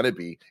think it's going to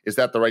be. Is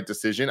that the right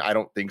decision? I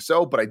don't think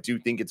so, but I do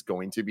think it's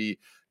going to be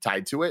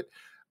tied to it.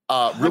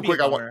 Real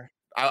quick, I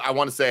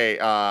want to say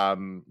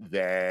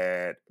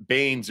that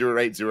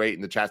Bane0808 in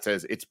the chat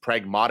says it's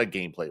Pragmata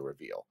gameplay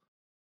reveal,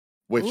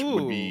 which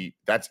would be,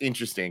 that's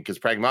interesting because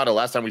Pragmata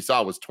last time we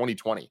saw was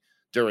 2020.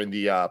 During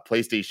the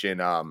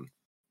PlayStation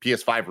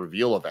PS5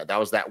 reveal event. That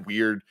was that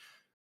weird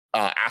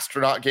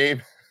astronaut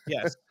game.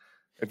 Yes.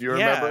 If you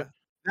remember.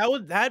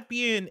 That'd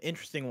be an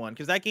interesting one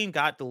because that game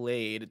got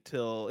delayed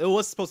till it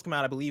was supposed to come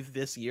out, I believe,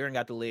 this year and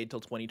got delayed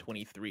till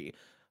 2023.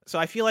 So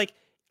I feel like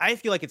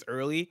it's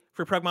early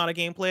for Pragmata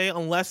gameplay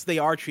unless they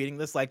are treating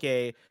this like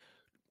a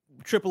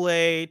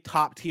AAA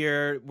top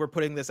tier. We're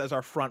putting this as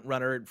our front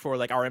runner for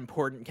like our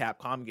important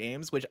Capcom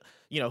games, which,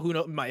 you know, who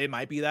knows, it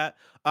might be that.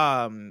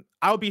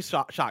 I would be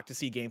shocked to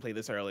see gameplay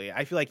this early.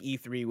 I feel like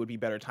E3 would be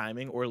better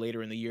timing or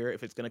later in the year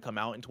if it's going to come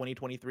out in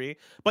 2023.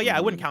 But yeah, I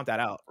wouldn't count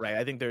that out, right?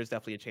 I think there's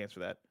definitely a chance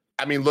for that.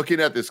 I mean, looking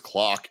at this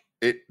clock,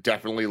 it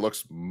definitely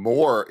looks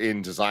more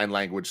in design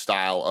language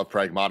style of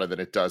Pragmata than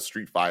it does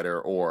Street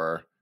Fighter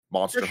or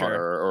Monster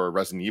Hunter or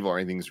Resident Evil or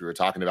anything we were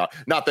talking about.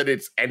 Not that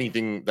it's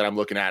anything that I'm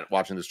looking at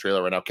watching this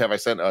trailer right now. Kev, I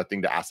sent a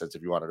thing to Assets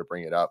if you wanted to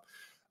bring it up.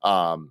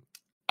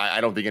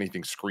 I don't think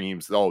anything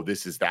screams, oh,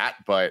 this is that,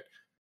 but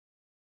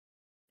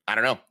I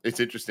don't know. It's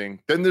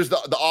interesting. Then there's the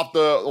off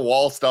the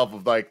wall stuff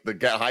of like the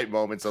get hype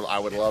moments of I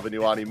would love a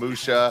new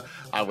Onimusha.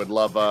 I would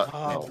love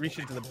a reach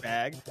into the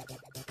bag.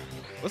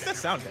 What's that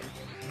sound?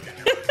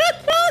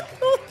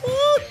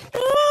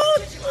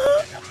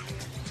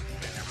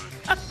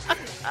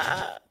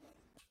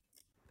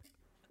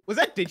 Was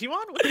that Digimon?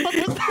 What the fuck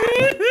was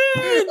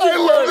that? I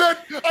love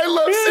that. I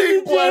love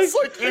seeing Bless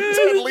like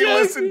intently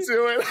listen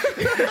to it.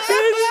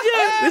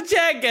 The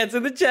chat gets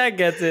it. The chat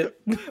gets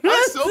it.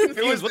 I'm so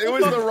confused. It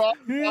was the wrong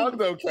song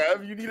though,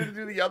 Kev. You needed to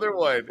do the other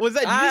one. Was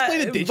that you just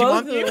play the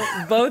Digimon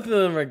game? Both of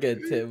them are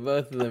good, Tim.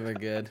 Both of them are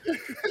good.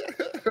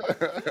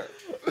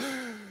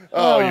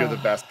 Oh, you're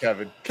the best,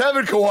 Kevin.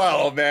 Kevin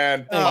Coelho,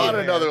 man. On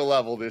man. Another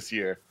level this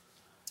year.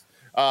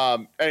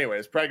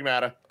 Anyways,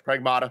 Pragmata.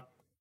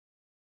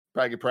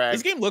 Prag.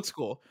 This game looks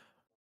cool.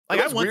 Like,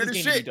 I want this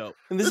game to be dope.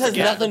 And this has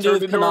nothing to do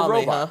with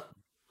Konami, huh?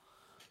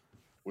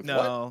 With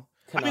No.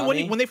 what? I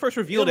mean, when they first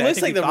revealed it, looks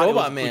I think like we the thought it was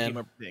Robot a Man,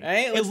 Kojima thing.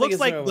 right? It looks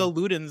like it's the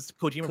Luden's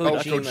Kojima Kojima.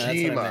 production.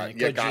 That's what I meant.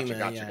 Yeah,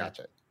 Kojima,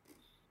 gotcha.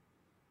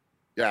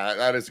 Yeah,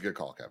 that is a good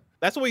call, Kev.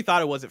 That's what we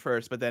thought it was at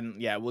first, but then,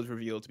 yeah, it was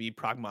revealed to be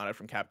Pragmata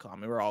from Capcom.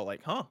 And we were all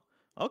like, huh,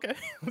 okay,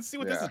 let's see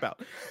what this is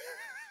about.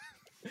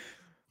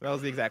 That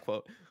was the exact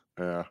quote.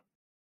 Yeah.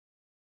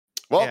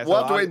 Well, Yeah, we'll so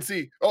have to wait and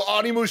see. Oh,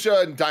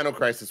 Onimusha and Dino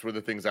Crisis were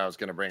the things I was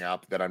going to bring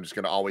up that I'm just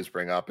going to always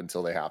bring up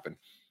until they happen.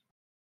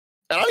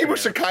 And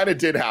Onimusha kind of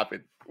did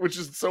happen, which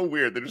is so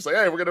weird. They're just like,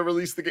 hey, we're going to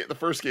release the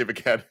first game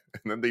again.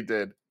 And then they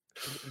did.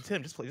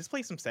 Tim, just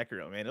play some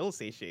Sekiro, man. It'll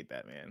satiate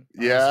that, man.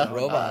 Yeah. Honestly,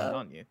 Robot.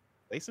 on you.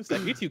 Play some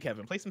Sekiro. You too,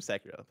 Kevin. Play some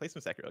Sekiro.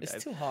 Guys.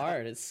 It's too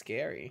hard. It's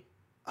scary.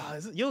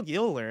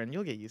 You'll learn.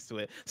 You'll get used to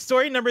it.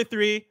 Story number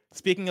 3.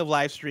 Speaking of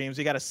live streams,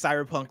 we got a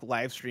Cyberpunk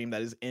live stream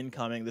that is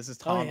incoming. This is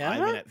Tom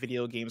Ivan at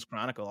Video Games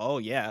Chronicle. Oh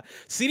yeah.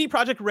 CD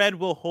Projekt Red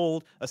will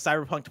hold a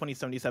Cyberpunk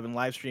 2077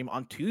 live stream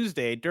on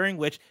Tuesday, during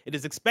which it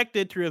is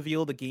expected to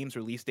reveal the game's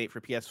release date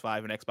for PS5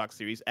 and Xbox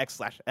Series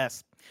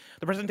X/S.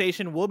 The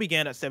presentation will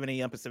begin at 7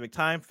 a.m. Pacific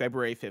Time,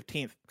 February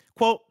 15th.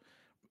 Quote,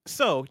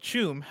 "So,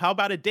 Choom, how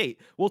about a date?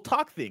 We'll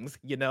talk things,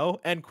 you know,"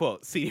 end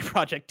quote, CD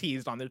Projekt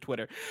teased on their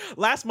Twitter.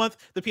 Last month,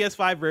 the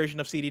PS5 version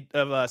of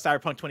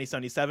Cyberpunk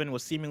 2077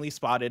 was seemingly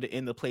spotted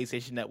in the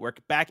PlayStation Network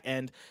back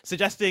end,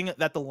 suggesting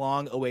that the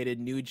long-awaited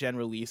new-gen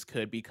release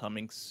could be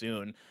coming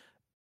soon.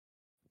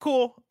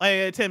 Cool.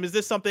 Tim, is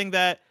this something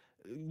that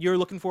you're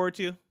looking forward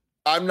to?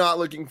 I'm not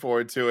looking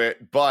forward to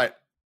it,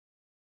 but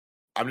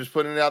I'm just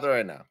putting it out there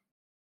right now.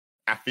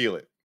 I feel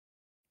it.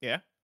 Yeah?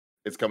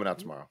 It's coming out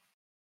tomorrow.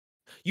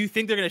 You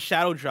think they're going to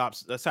shadow drop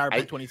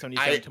Cyberpunk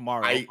 2077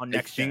 tomorrow on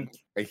next gen?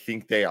 I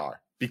think they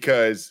are,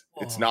 because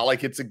it's not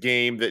like it's a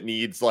game that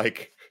needs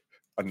like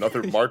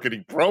another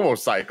marketing promo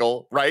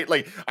cycle, right?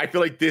 Like, I feel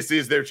like this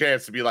is their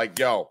chance to be like,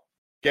 yo,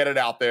 get it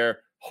out there.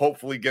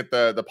 Hopefully get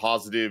the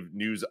positive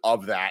news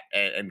of that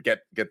and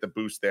get the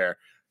boost there.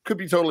 Could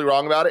be totally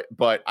wrong about it,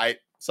 but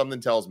something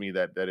tells me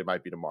that it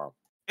might be tomorrow.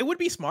 It would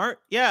be smart.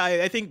 Yeah,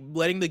 I think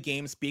letting the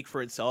game speak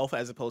for itself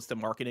as opposed to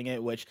marketing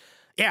it, which,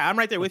 yeah, I'm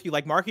right there with you.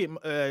 Like,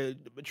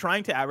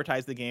 trying to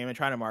advertise the game and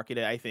trying to market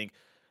it, I think,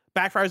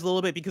 backfires a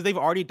little bit, because they've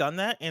already done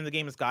that, and the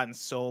game has gotten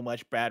so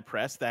much bad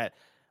press that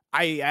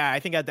I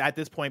think at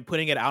this point,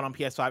 putting it out on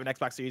PS5 and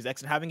Xbox Series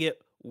X and having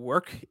it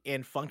work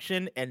and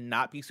function and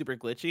not be super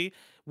glitchy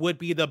would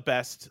be the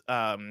best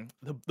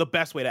the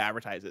best way to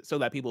advertise it, so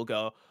that people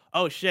go,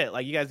 oh shit,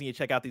 like, you guys need to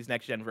check out these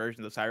next gen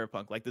versions of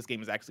Cyberpunk. Like, this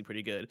game is actually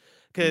pretty good.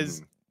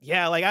 Because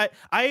yeah, like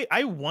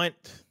I want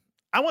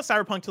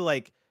Cyberpunk to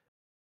like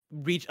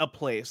reach a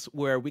place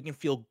where we can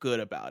feel good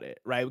about it,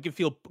 right? We can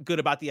feel good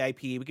about the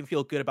IP, we can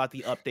feel good about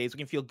the updates, we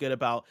can feel good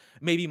about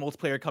maybe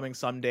multiplayer coming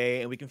someday,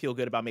 and we can feel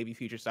good about maybe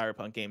future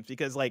Cyberpunk games.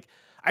 Because, like,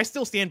 I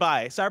still stand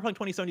by Cyberpunk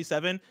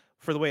 2077,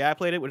 for the way I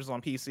played it, which is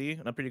on PC,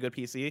 and a pretty good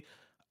PC,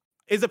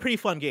 is a pretty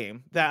fun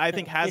game that I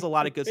think has a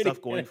lot of good stuff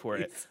going for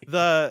it.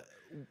 The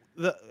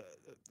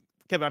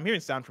Kevin, I'm hearing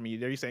sound from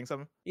you. Are you saying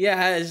something?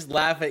 Yeah, I just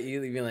laugh at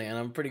you being like, and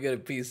I'm pretty good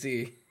at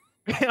PC.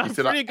 He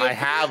said, I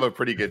have a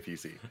pretty good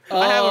PC.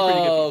 I have a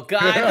pretty good PC.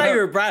 God,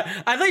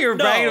 I thought you were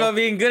bragging about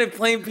being good at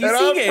playing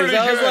PC games.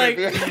 I was like,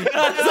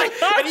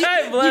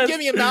 you give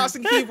me a mouse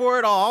and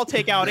keyboard, I'll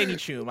take out any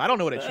Choom. I don't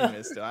know what a Choom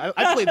is still. I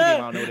played the game, I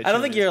don't know what a Choom is. I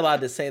don't think you're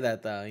allowed to say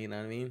that, though. You know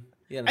what I mean?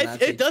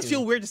 It does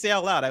feel weird to say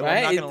out loud. I'm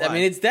not gonna lie. I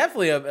mean, it's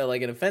definitely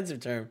like an offensive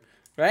term,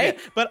 right?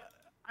 Yeah, but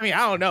I mean,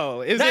 I don't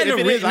know. If it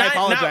is, I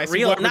apologize.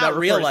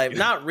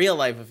 Not real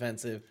life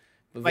offensive,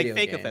 but like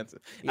fake game.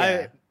 offensive.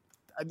 Yeah.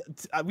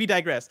 We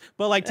digress.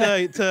 But like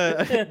to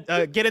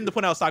get into the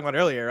point I was talking about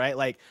earlier, right?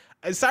 Like,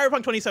 Cyberpunk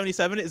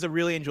 2077 is a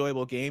really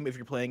enjoyable game if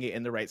you're playing it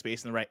in the right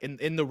space and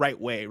in the right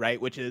way, right?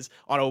 Which is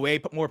on a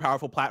way more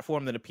powerful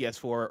platform than a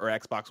PS4 or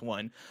Xbox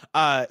One.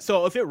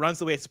 So if it runs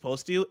the way it's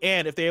supposed to,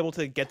 and if they're able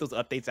to get those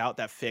updates out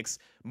that fix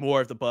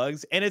more of the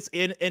bugs, and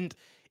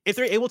if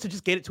they're able to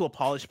just get it to a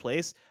polished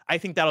place, I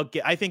think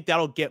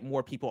that'll get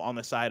more people on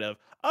the side of,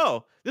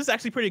 oh, this is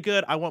actually pretty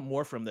good, I want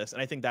more from this.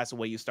 And I think that's the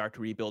way you start to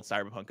rebuild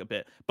Cyberpunk a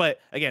bit. But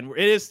again,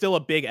 it is still a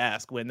big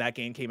ask when that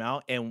game came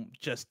out and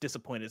just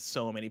disappointed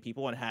so many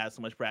people and had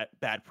so much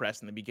bad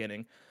press in the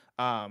beginning.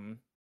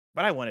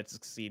 But I wanted to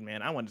succeed,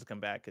 man. I wanted to come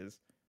back because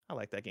I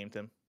like that game,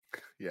 Tim.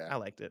 Yeah. I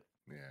liked it.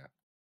 Yeah.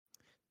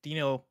 Do you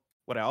know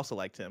what I also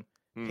liked, Tim?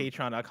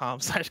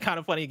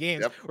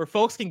 Patreon.com/kindoffunnygames, Yep. where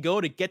folks can go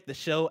to get the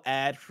show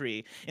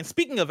ad-free. And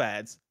speaking of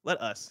ads,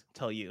 let us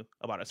tell you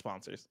about our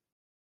sponsors.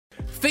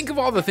 Think of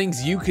all the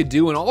things you could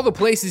do and all the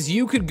places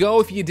you could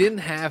go if you didn't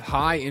have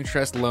high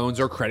interest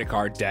loans or credit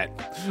card debt.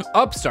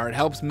 Upstart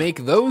helps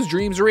make those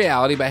dreams a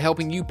reality by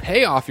helping you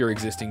pay off your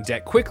existing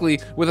debt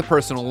quickly with a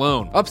personal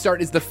loan.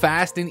 Upstart is the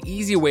fast and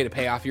easy way to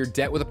pay off your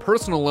debt with a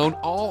personal loan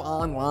all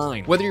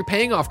online. Whether you're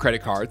paying off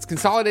credit cards,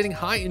 consolidating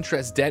high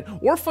interest debt,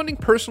 or funding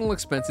personal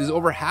expenses,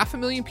 over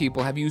 500,000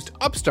 people have used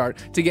Upstart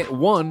to get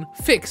one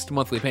fixed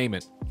monthly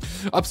payment.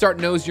 Upstart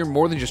knows you're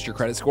more than just your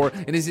credit score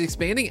and is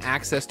expanding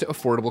access to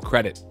affordable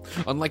credit.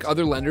 Unlike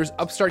other lenders,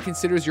 Upstart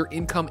considers your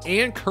income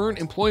and current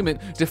employment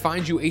to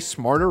find you a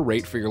smarter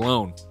rate for your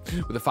loan.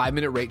 With a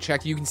 5-minute rate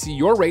check, you can see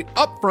your rate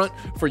upfront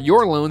for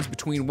your loans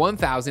between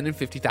 $1,000 and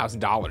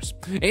 $50,000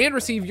 and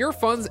receive your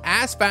funds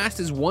as fast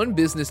as one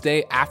business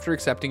day after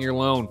accepting your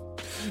loan.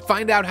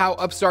 Find out how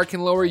Upstart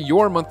can lower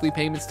your monthly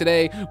payments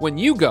today when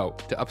you go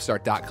to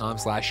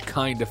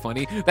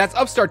upstart.com/kindafunny. That's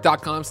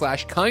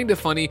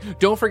upstart.com/kindafunny.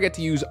 Don't forget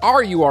to use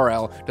our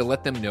URL to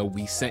let them know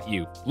we sent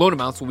you. Loan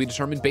amounts will be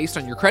determined based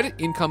on your credit,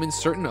 income, and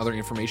certain other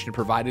information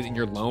provided in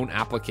your loan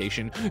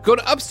application. Go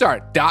to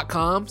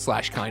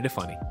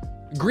upstart.com/kindafunny.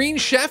 Green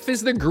Chef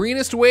is the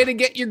greenest way to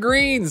get your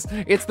greens.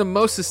 It's the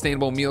most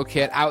sustainable meal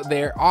kit out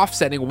there,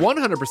 offsetting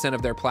 100%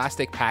 of their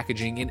plastic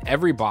packaging in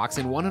every box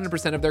and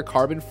 100% of their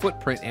carbon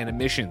footprint and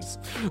emissions.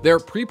 Their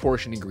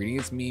pre-portioned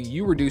ingredients mean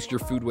you reduce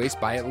your food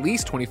waste by at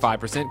least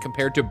 25%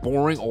 compared to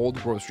boring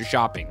old grocery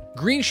shopping.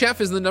 Green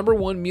Chef is the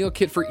 #1 meal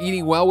kit for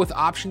eating well, with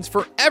options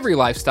for every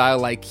lifestyle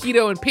like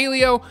keto and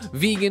paleo,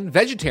 vegan,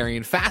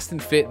 vegetarian, fast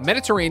and fit,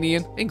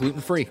 Mediterranean, and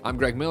gluten-free. I'm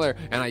Greg Miller,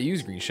 and I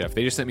use Green Chef.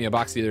 They just sent me a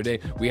box the other day.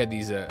 We had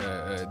these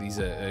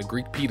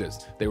Greek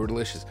pitas. They were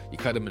delicious. You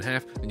cut them in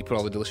half, and you put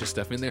all the delicious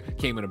stuff in there.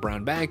 Came in a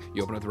brown bag.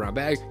 You open up the brown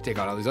bag, take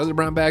out all these other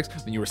brown bags,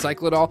 then you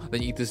recycle it all,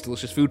 then you eat this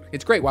delicious food.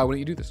 It's great. Why wouldn't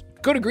you do this?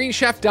 Go to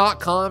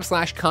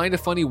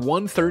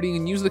greenchef.com/kindafunny130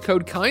 and use the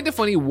code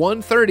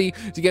kindafunny130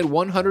 to get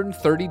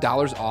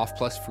 $130 off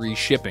plus free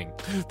shipping.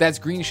 That's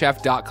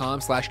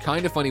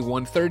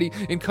greenchef.com/kindafunny130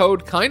 and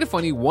code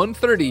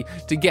kindafunny130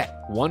 to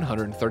get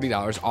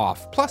 $130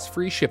 off plus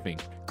free shipping.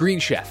 Green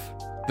Chef,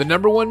 the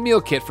 #1 meal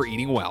kit for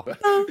eating well.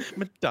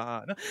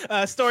 Madonna.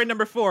 Story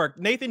number 4.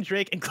 Nathan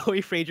Drake and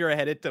Chloe Frazier are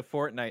headed to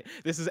Fortnite.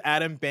 This is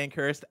Adam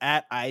Bankhurst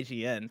at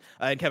IGN.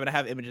 And Kevin, I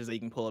have images that you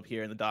can pull up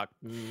here in the doc.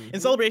 In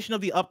celebration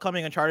of the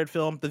upcoming Uncharted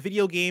film, the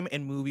video game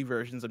and movie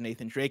versions of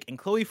Nathan Drake and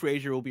Chloe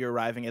Frazier will be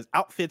arriving as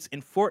outfits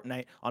in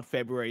Fortnite on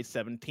February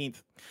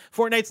 17th.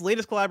 Fortnite's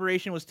latest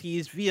collaboration was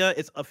teased via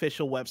its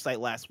official website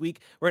last week,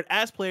 where it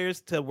asked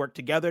players to work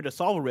together to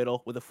solve a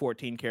riddle with a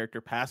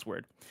 14-character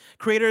password.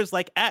 Creators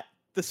like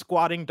The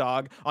Squatting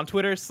Dog on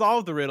Twitter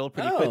solved the riddle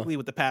pretty quickly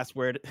with the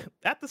password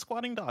at The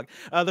Squatting Dog.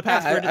 The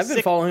password I've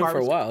been following him for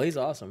a while. He's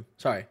awesome.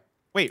 Sorry.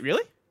 Wait,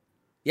 really?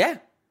 Yeah.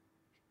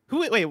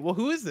 Who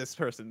is this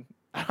person?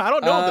 I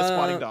don't know The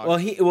Squatting Dog.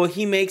 Well,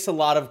 he makes a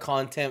lot of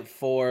content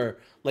for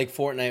like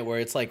Fortnite, where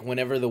it's like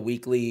whenever the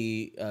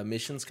weekly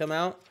missions come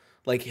out,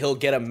 like he'll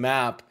get a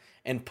map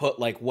and put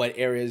like what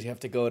areas you have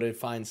to go to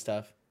find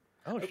stuff.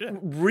 Oh shit!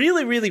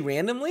 Really, really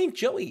randomly,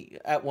 Joey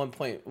at one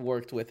point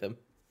worked with him.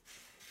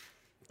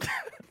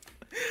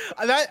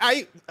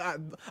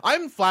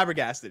 I'm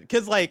flabbergasted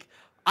because like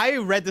I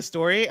read the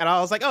story and I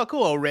was like, oh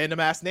cool, a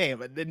random ass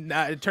name. And then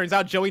it turns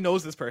out Joey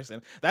knows this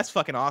person. That's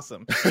fucking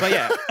awesome. But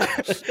yeah,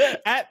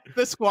 at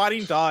The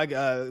Squatting Dog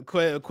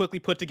quickly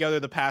put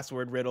together the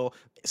password riddle.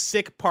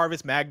 Sic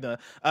Parvis Magna.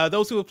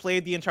 Those who have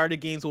played the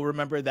Uncharted games will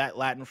remember that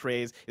Latin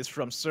phrase is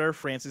from Sir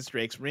Francis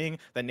Drake's ring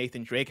that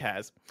Nathan Drake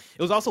has.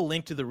 It was also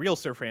linked to the real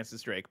Sir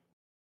Francis Drake.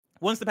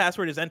 Once the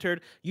password is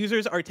entered,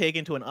 users are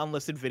taken to an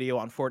unlisted video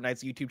on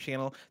Fortnite's YouTube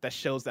channel that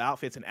shows the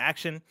outfits in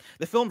action.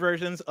 The film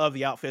versions of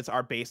the outfits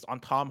are based on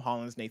Tom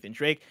Holland's Nathan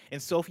Drake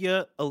and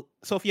Sophia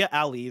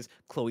Ali's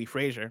Chloe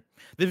Frazier.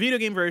 The video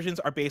game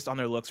versions are based on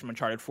their looks from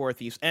Uncharted 4: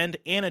 Thief's End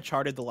and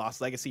Uncharted: The Lost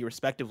Legacy,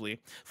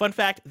 respectively. Fun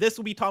fact, this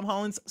will be Tom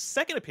Holland's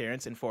second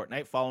appearance in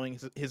Fortnite following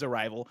his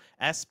arrival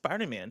as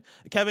Spider-Man.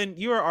 Kevin,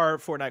 you are our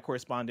Fortnite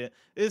correspondent.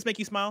 Does this make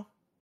you smile?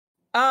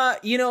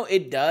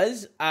 It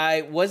does.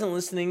 I wasn't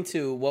listening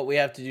to what we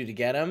have to do to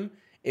get them.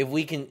 If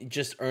we can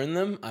just earn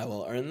them, I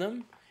will earn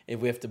them. If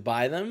we have to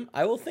buy them,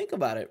 I will think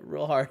about it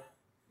real hard.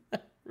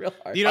 Real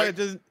hard.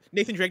 Does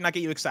Nathan Drake not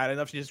get you excited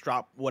enough to just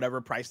drop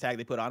whatever price tag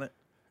they put on it?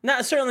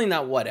 Certainly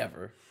not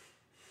whatever.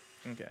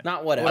 Okay.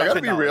 Not whatever. I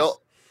gotta be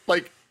real.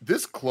 Like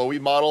this Chloe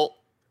model,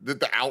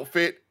 the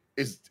outfit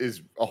is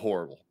a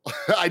horrible.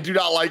 I do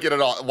not like it at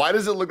all. Why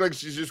does it look like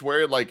she's just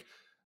wearing like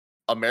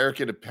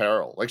American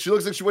Apparel? Like she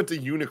looks like she went to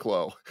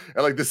Uniqlo,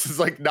 and like this is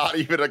like not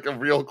even like a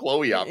real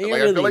Chloe outfit.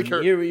 Like I feel like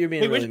her. You're being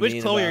really which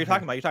mean Chloe about are you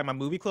talking her. about? You talking about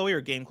movie Chloe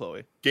or game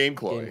Chloe? Game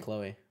Chloe. Game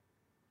Chloe.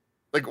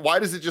 Like why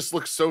does it just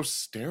look so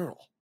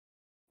sterile?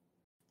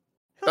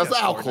 That's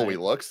not how Chloe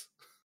looks.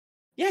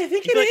 Yeah, I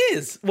think it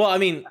is. Well, I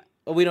mean,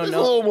 We don't There's know.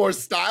 a little more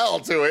style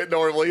to it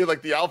normally,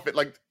 like the outfit.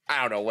 Like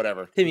I don't know,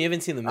 whatever. Tim, you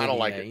haven't seen the movie. I don't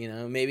like yet, it. You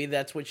know, maybe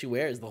that's what she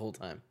wears the whole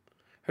time.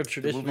 Her The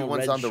traditional movie one's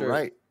red on the shirt.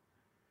 right.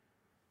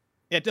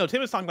 Yeah, no,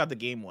 Tim was talking about the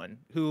game one,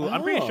 who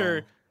I'm pretty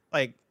sure, Oh.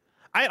 like,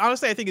 I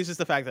honestly I think it's just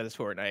the fact that it's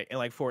Fortnite and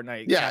like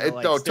Fortnite, Yeah, kinda,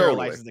 like, no,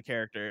 totally. sterilizes the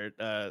character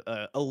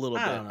a little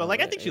I bit, don't but know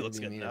like I what think she you looks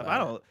good mean enough.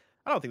 about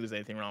I don't think there's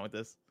anything wrong with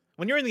this.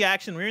 When you're in the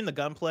action, when you're in the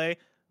gunplay,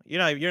 you're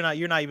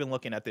not even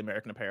looking at the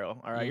American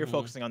Apparel. All right, you're Mhm,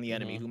 focusing on the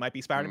enemy, mhm. who might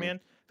be Spider-Man,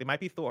 they might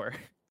be Thor,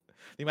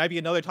 they might be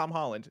another Tom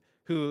Holland.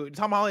 Who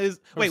Tom Holland is?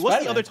 Or Wait, what's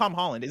the Spider-Man. other Tom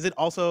Holland? Is it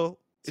also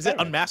is it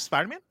Spider-Man. unmasked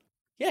Spider-Man?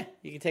 Yeah,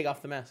 you can take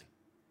off the mask.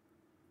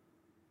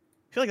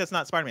 I feel like that's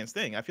not Spider-Man's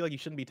thing. I feel like you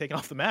shouldn't be taking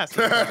off the mask.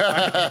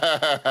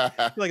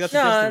 I feel like that's against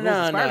No, the rules of no,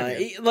 no.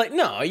 Spider-Man. Like,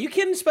 no, are you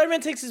kidding? Spider-Man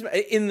takes his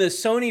in the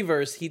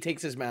Sonyverse. He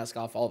takes his mask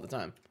off all the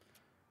time.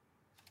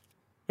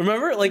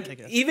 Remember, I like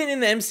guess. even in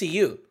the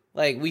MCU,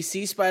 like we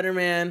see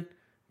Spider-Man.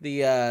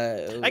 The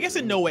I guess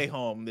in No Way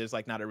Home, there's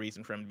like not a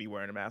reason for him to be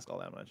wearing a mask all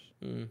that much.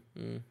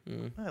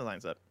 That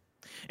lines up.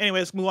 Anyway,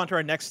 let's move on to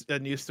our next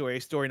news story.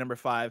 Story number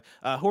 5.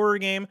 Horror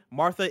game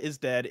Martha is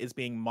Dead is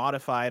being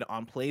modified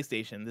on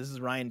PlayStation. This is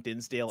Ryan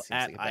Dinsdale Seems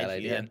at like a bad IGN.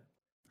 idea.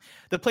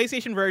 The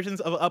PlayStation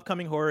versions of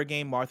upcoming horror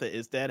game Martha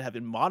is Dead have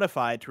been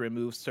modified to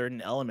remove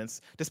certain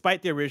elements,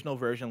 despite the original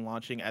version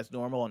launching as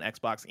normal on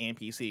Xbox and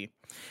PC.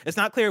 It's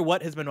not clear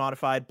what has been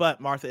modified,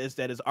 but Martha is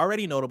Dead is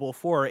already notable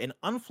for an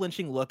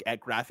unflinching look at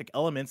graphic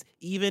elements,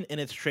 even in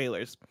its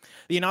trailers.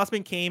 The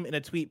announcement came in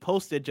a tweet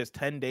posted just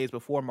 10 days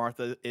before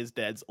Martha is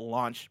Dead's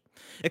launch.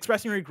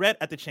 Expressing regret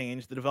at the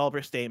change, the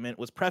developer's statement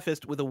was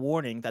prefaced with a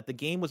warning that the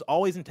game was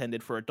always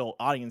intended for adult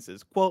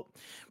audiences. Quote,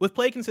 with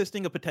play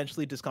consisting of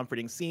potentially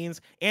discomforting scenes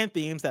and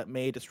themes that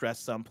may distress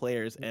some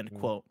players, end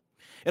quote.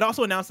 It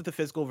also announced that the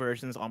physical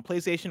versions on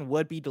PlayStation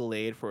would be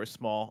delayed for a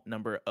small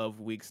number of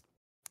weeks.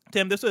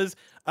 Tim, this was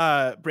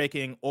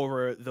breaking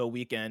over the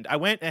weekend. I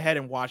went ahead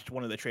and watched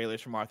one of the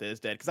trailers for Martha is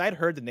Dead because I had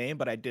heard the name,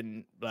 but I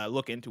didn't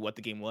look into what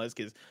the game was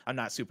because I'm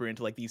not super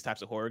into like these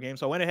types of horror games.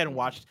 So I went ahead and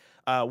watched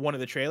one of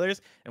the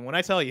trailers, and when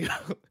I tell you,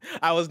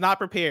 I was not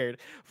prepared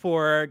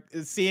for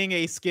seeing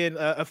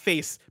a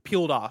face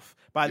peeled off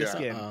by the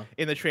skin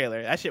in the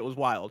trailer. That shit was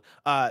wild.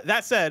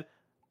 That said,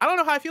 I don't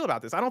know how I feel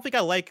about this. I don't think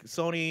I like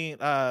Sony,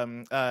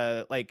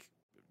 like,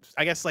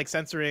 I guess like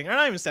censoring, or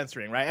not even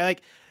censoring, right?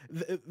 Like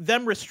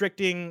them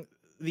restricting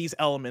these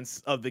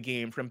elements of the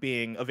game from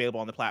being available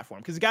on the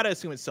platform. Because you got to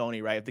assume it's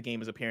Sony, right? If the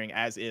game is appearing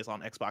as is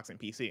on Xbox and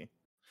PC.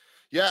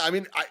 Yeah, I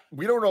mean,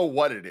 we don't know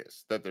what it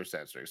is that they're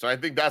censoring. So I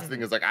think that's the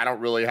thing is like, I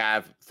don't really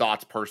have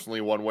thoughts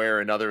personally one way or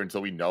another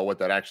until we know what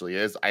that actually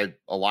is. I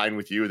align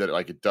with you that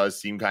like it does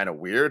seem kind of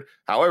weird.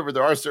 However,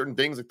 there are certain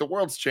things like the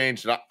world's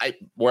changed. And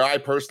where I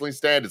personally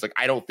stand is like,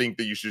 I don't think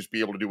that you should just be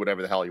able to do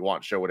whatever the hell you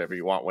want, show whatever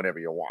you want, whenever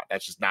you want.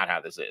 That's just not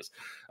how this is.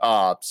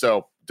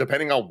 So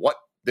depending on what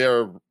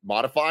they're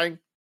modifying,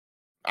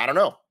 I don't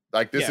know.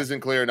 Like this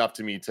isn't clear enough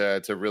to me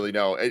to really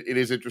know. It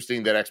is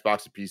interesting that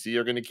Xbox and PC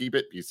are going to keep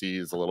it. PC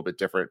is a little bit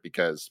different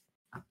because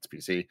it's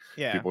PC.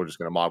 Yeah. People are just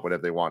going to mod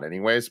whatever they want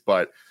anyways.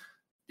 But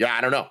yeah, I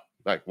don't know.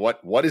 Like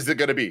what is it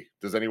going to be?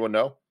 Does anyone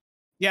know?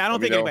 Yeah, I don't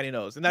Let me think know. anybody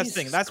knows. And that's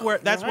the thing. That's where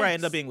I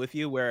end up being with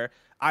you, where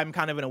I'm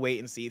kind of in a wait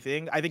and see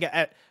thing. I think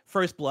at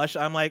first blush,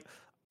 I'm like,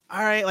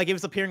 all right, like if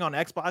it's appearing on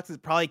Xbox,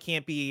 it probably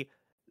can't be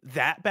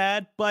that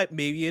bad, but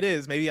maybe it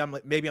is. Maybe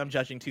I'm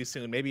judging too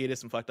soon. Maybe it is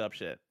some fucked up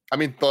shit. I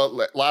mean,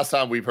 the last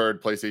time we've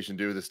heard PlayStation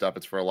do this stuff,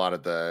 it's for a lot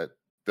of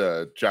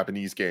the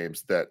Japanese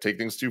games that take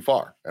things too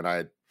far. And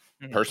I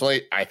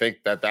personally, I think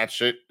that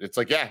shit, it's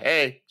like, yeah,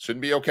 hey,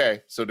 shouldn't be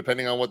okay. So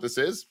depending on what this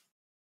is,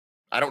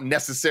 I don't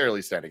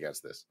necessarily stand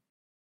against this.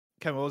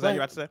 Kevin, what was that you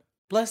about to say?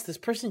 Bless, this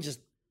person just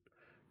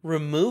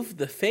removed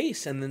the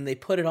face and then they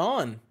put it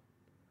on.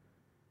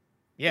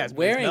 Yeah, it's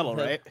wearing metal,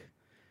 right?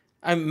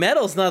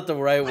 Metal's not the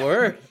right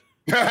word.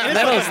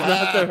 Metal's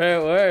not the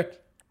right word.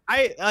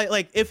 I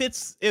like if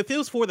it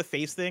was for the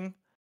face thing,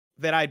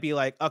 then I'd be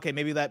like, okay,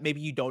 maybe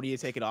you don't need to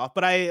take it off.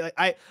 But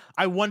I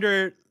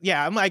wonder.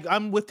 Yeah,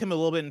 I'm with Tim a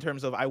little bit in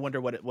terms of I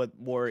wonder what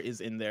more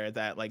is in there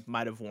that like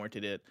might have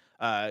warranted it.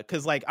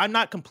 Because like I'm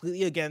not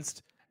completely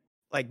against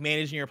like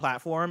managing your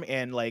platform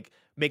and like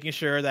making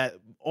sure that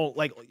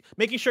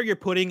making sure you're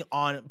putting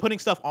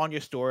stuff on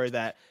your store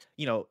that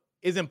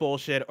isn't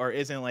bullshit or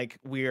isn't like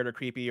weird or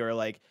creepy or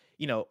like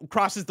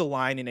crosses the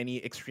line in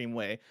any extreme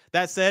way.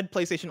 That said,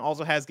 PlayStation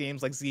also has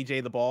games like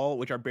ZJ the Ball,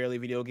 which are barely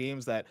video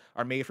games that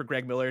are made for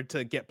Greg Miller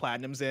to get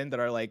platinums in, that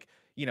are like,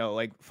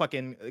 like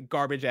fucking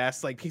garbage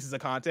ass like pieces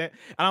of content.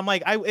 And I'm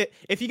like,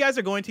 if you guys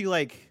are going to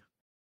like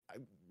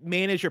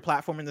manage your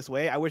platform in this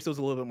way, I wish there was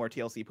a little bit more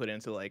TLC put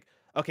into like,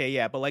 okay,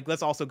 yeah, but like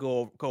let's also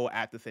go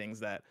at the things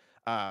that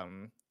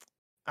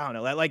I don't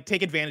know, like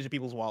take advantage of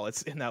people's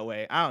wallets in that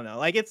way. I don't know.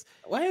 Like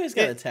why always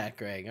gotta attack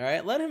Greg? All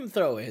right, let him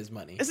throw away his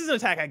money. This isn't an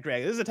attack at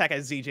Greg. This is an attack at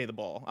ZJ the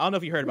Ball. I don't know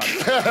if you heard about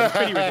this. It's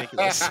pretty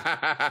ridiculous.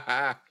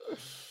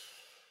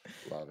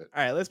 Love it.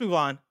 All right, let's move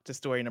on to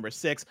story number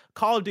 6.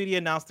 Call of Duty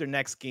announced their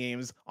next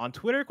games on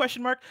Twitter, ?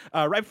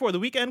 Right before the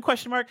weekend, ?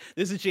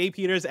 This is Jay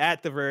Peters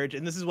at The Verge,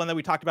 and this is one that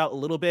we talked about a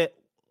little bit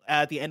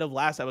at the end of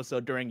last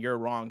episode during You're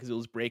Wrong, because it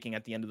was breaking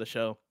at the end of the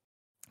show.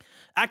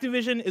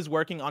 Activision is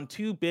working on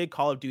 2 big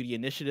Call of Duty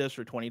initiatives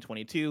for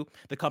 2022,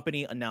 the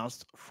company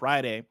announced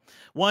Friday.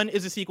 One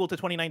is a sequel to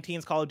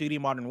 2019's Call of Duty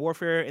Modern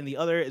Warfare, and the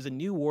other is a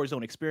new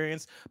Warzone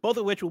experience, both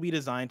of which will be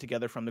designed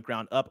together from the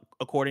ground up,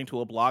 according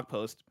to a blog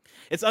post.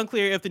 It's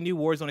unclear if the new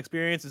Warzone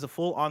experience is a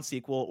full-on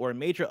sequel or a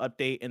major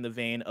update in the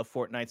vein of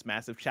Fortnite's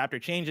massive chapter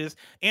changes,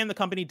 and the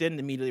company didn't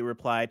immediately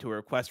reply to a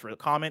request for a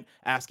comment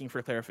asking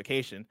for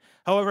clarification.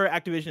 However,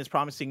 Activision is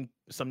promising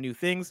some new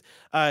things.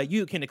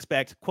 You can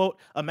expect, quote,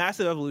 a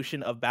massive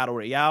evolution of Battle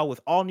Royale with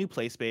all new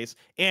play space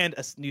and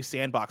a new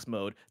sandbox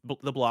mode,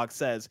 the blog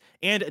says,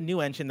 and a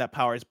new engine that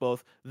powers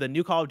both the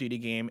new Call of Duty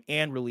game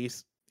and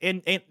release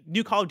and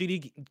new Call of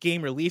Duty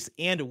game release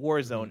and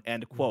Warzone,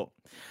 end quote.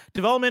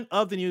 Development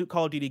of the new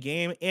Call of Duty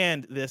game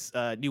and this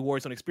new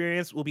Warzone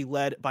experience will be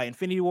led by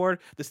Infinity Ward,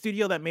 the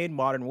studio that made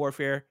Modern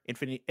Warfare,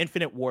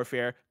 Infinite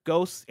Warfare,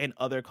 Ghosts, and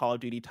other Call of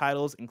Duty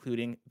titles,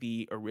 including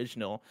the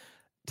original.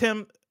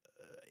 Tim,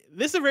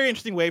 this is a very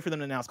interesting way for them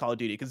to announce Call of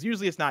Duty, because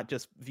usually it's not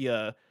just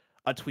via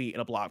a tweet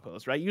and a blog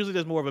post, right? Usually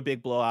there's more of a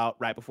big blowout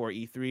right before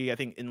E3. I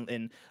think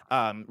in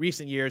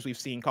recent years, we've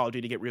seen Call of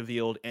Duty get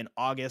revealed in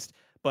August,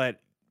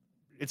 but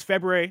it's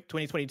February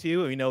 2022,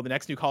 and we know the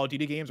next new Call of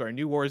Duty games are a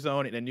new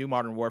Warzone and a new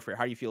Modern Warfare.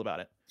 How do you feel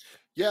about it?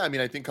 Yeah, I mean,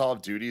 I think Call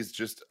of Duty's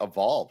just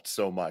evolved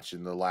so much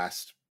in the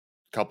last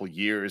couple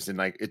years, and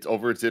like it's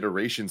over its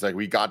iterations. Like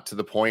we got to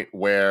the point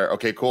where,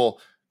 okay, cool,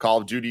 Call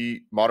of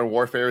Duty Modern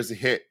Warfare is a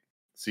hit.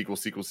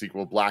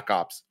 Sequel, Black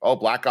Ops. Oh,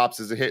 Black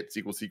Ops is a hit.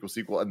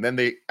 Sequel. And then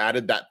they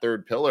added that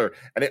third pillar,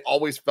 and it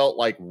always felt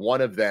like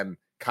one of them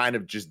kind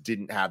of just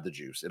didn't have the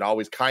juice. It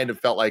always kind of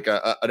felt like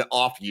an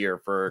off year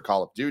for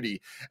Call of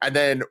Duty. And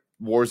then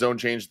Warzone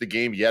changed the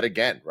game yet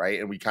again, right?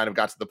 And we kind of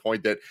got to the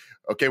point that,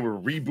 okay, we're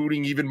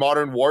rebooting even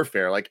Modern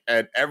Warfare, like,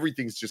 and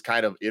everything's just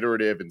kind of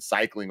iterative and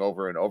cycling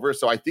over and over.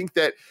 So I think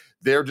that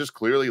they're just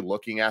clearly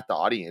looking at the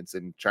audience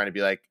and trying to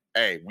be like,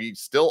 hey, we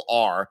still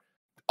are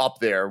up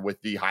there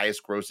with the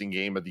highest grossing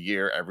game of the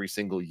year every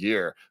single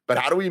year. But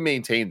how do we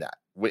maintain that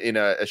in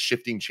a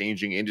shifting,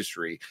 changing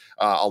industry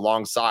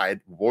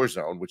alongside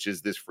Warzone, which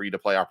is this free to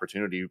play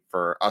opportunity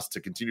for us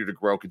to continue to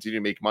grow, continue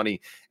to make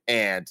money,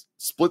 and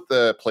split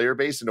the player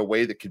base in a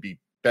way that could be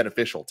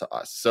beneficial to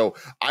us? So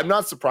I'm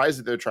not surprised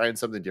that they're trying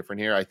something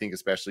different here. I think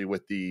especially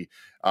with the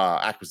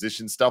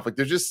acquisition stuff, like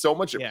there's just so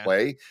much at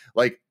play.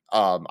 Like,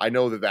 I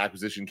know that the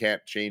acquisition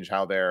can't change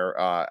how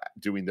they're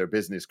doing their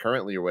business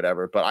currently or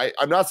whatever, but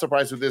I'm not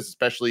surprised with this,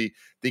 especially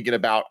thinking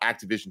about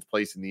Activision's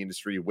place in the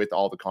industry with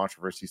all the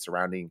controversy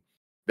surrounding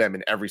them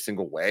in every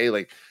single way.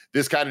 Like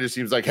this kind of just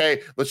seems like,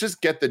 hey, let's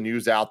just get the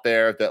news out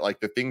there that like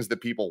the things that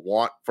people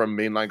want from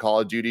mainline Call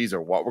of Duties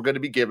are what we're going to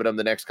be giving them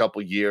the next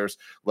couple of years.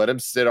 Let him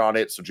sit on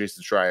it so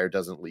Jason Schreier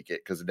doesn't leak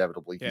it, because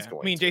inevitably he's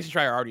going. I mean, Jason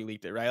Schreier already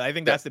leaked it, right? I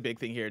think that's the big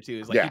thing here too.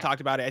 Is like you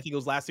talked about it. I think it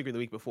was last week or the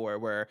week before,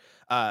 where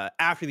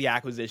after the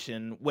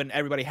acquisition, when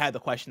everybody had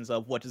the questions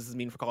of what does this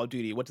mean for Call of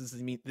Duty, what does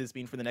this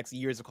mean for the next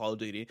years of Call of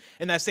Duty,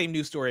 and that same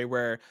news story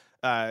where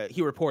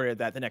he reported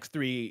that the next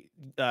 3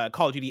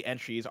 Call of Duty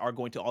entries are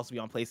going to also be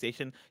on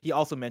PlayStation. He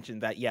also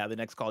mentioned that, the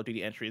next Call of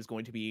Duty entry is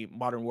going to be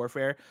Modern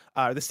Warfare,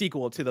 the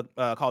sequel to the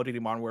Call of Duty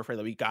Modern Warfare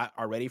that we got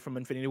already from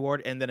Infinity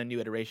Ward, and then a new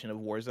iteration of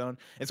Warzone.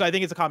 And so I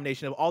think it's a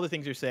combination of all the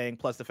things you're saying,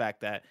 plus the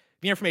fact that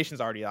the information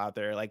is already out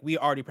there. Like we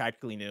already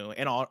practically knew,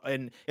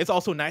 and it's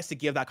also nice to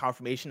give that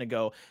confirmation to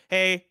go,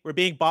 hey, we're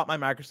being bought by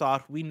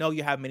Microsoft. We know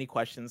you have many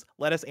questions.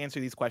 Let us answer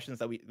these questions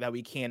that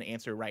we can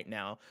answer right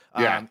now.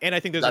 And I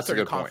think there's a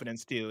certain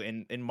confidence too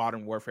in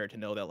Modern Warfare to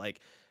know that like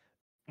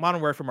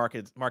Modern Warfare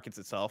markets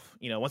itself.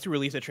 Once you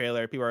release a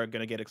trailer, people are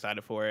going to get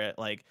excited for it.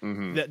 Like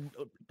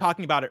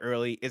talking about it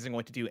early isn't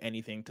going to do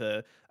anything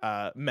to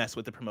mess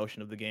with the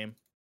promotion of the game.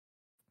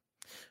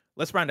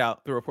 Let's round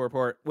out the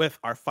report with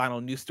our final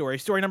news story.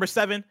 Story number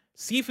 7,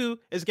 Sifu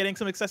is getting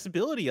some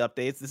accessibility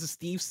updates. This is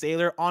Steve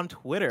Saylor on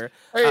Twitter.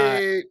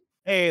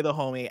 Hey, the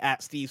homie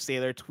at Steve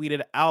Saylor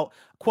tweeted out,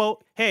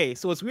 quote, hey,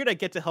 so it's weird I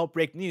get to help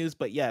break news,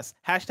 but yes,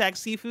 hashtag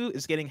Sifu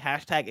is getting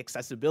hashtag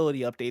accessibility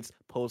updates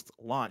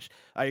post-launch.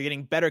 You're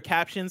getting better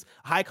captions,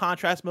 high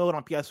contrast mode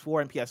on PS4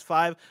 and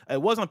PS5.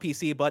 It was on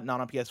PC, but not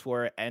on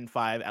PS4 and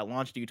 5 at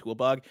launch due to a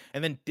bug.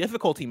 And then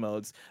difficulty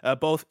modes,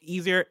 both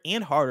easier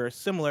and harder,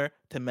 similar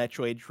to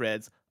Metroid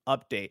Dread's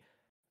update.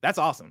 That's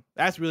awesome.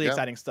 That's really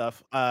exciting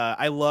stuff.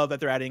 I love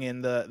that they're adding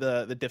in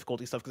the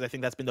difficulty stuff, because I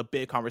think that's been the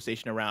big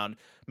conversation around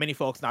many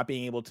folks not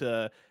being able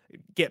to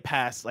get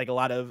past like a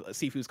lot of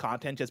Sifu's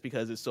content just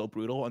because it's so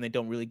brutal, and they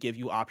don't really give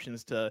you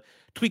options to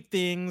tweak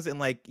things and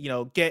like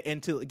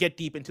get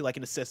deep into like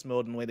an assist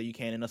mode in the way that you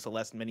can in a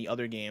Celeste and many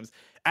other games.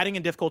 Adding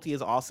in difficulty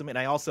is awesome, and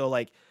I also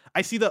like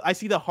I see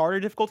the harder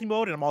difficulty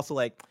mode, and I'm also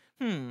like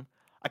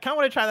I kind of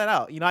want to try that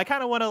out. I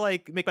kind of want to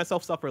like make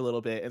myself suffer a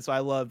little bit. And so I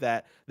love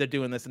that they're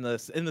doing this in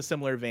the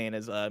similar vein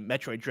as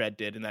Metroid Dread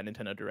did in that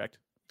Nintendo Direct.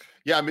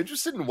 Yeah, I'm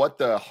interested in what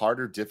the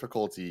harder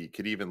difficulty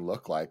could even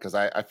look like, because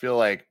I feel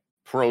like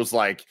pros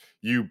like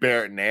you,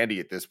 Barrett, and Andy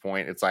at this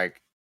point, it's like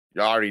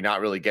you're already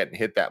not really getting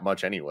hit that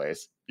much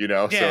anyways,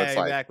 Yeah, so it's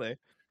like, exactly.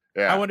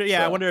 Yeah, I wonder.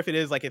 Yeah, I wonder if it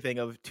is like a thing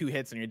of 2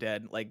 hits and you're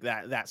dead, like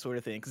that sort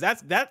of thing.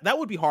 Because that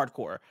would be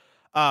hardcore.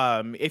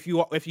 If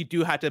you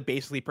do have to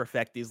basically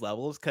perfect these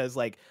levels, because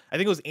like I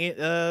think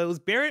it was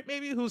Barrett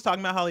maybe who was talking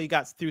about how he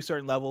got through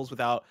certain levels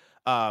without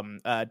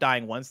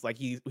dying once. Like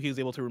he was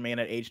able to remain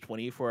at age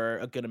 20 for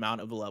a good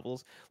amount of the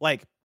levels.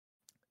 Like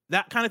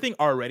that kind of thing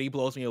already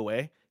blows me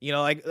away. You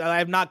know, like I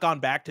have not gone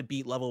back to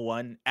beat level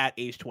 1 at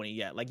age 20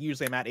 yet. Like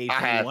usually I'm at age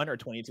 21 or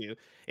 22.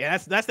 Yeah,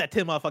 that's that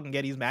Tim motherfucking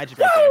Geddes magic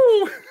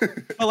right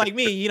there. But like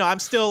me, you know, I'm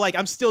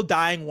still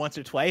dying once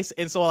or twice.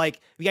 And so like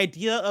the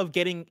idea of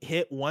getting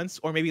hit once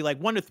or maybe like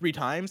 1 to 3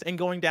 times and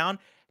going down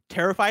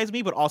terrifies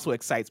me, but also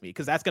excites me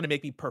because that's going to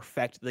make me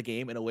perfect the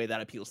game in a way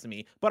that appeals to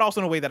me, but also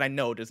in a way that I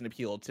know doesn't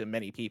appeal to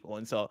many people.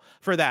 And so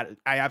for that,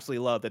 I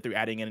absolutely love that they're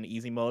adding in an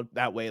easy mode.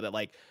 That way that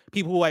like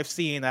people who I've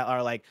seen that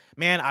are like,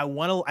 man, I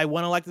want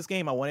to like this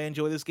game. I want to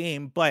enjoy this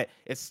game, but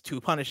it's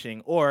too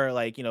punishing, or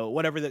like, you know,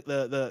 whatever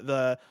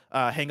the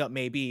hang up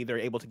may be, they're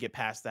able to get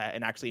past that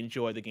and actually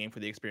enjoy the game for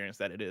the experience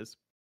that it is.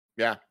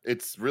 Yeah,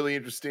 it's really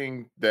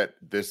interesting that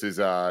this is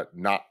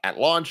not at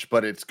launch,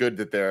 but it's good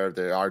that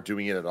they are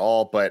doing it at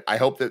all. But I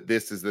hope that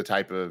this is the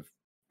type of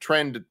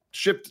trend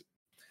shift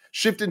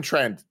in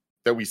trend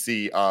that we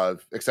see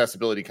of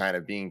accessibility kind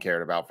of being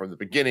cared about from the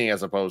beginning,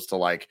 as opposed to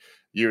like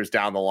years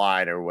down the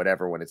line or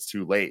whatever when it's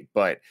too late.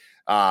 But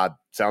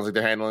sounds like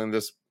they're handling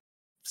this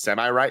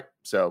semi right,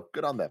 so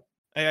good on them.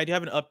 I do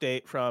have an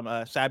update from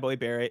Sad Boy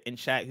Barrett in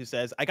chat who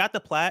says, "I got the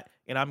plat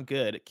and I'm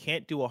good.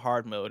 Can't do a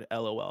hard mode.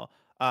 LOL."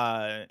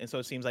 And so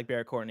it seems like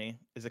Barrett Courtney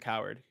is a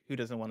coward who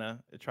doesn't want to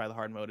try the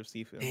hard mode of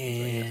Sifu.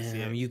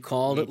 Damn, you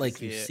called it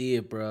like you see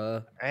it,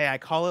 bro. Hey, I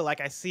call it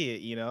like I see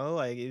it, you know?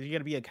 Like, if you're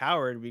going to be a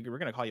coward, we're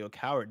going to call you a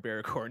coward,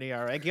 Barrett Courtney,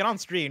 all right? Get on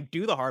stream,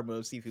 do the hard mode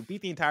of Sifu,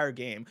 beat the entire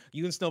game.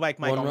 You and Snowbike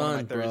Mike on one of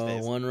my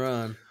Thursdays. One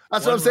run.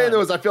 That's what I'm saying,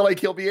 though, is I feel like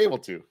he'll be able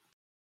to.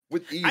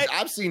 With ease.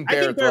 I've seen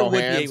Barrett throw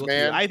hands,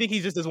 man. I think he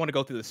just doesn't want to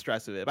go through the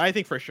stress of it, but I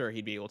think for sure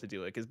he'd be able to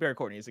do it because Barrett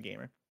Courtney is a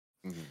gamer.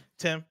 Mm-hmm.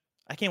 Tim,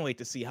 I can't wait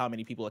to see how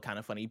many people at Kind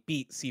of Funny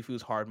beat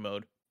Sifu's hard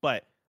mode,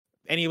 but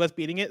any of us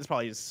beating it is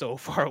probably just so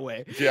far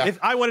away. Yeah. If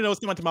I want to know what's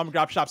coming to mom and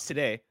pop shops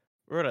today,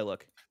 where would I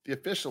look? The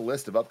official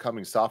list of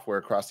upcoming software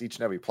across each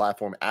and every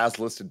platform, as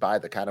listed by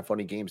the Kind of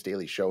Funny Games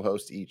Daily show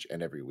host each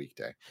and every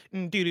weekday.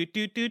 Yeah.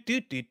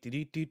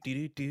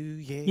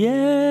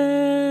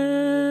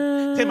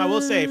 Tim, I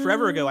will say,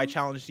 forever ago, I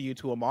challenged you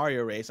to a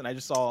Mario race, and I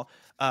just saw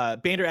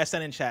Bander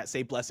SN in chat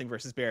say Blessing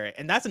versus Barrett.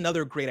 And that's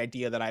another great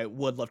idea that I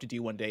would love to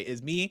do one day,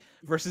 is me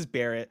versus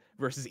Barrett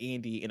versus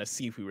Andy in a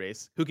Sifu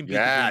race. Who can beat the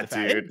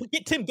fastest?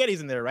 Get Tim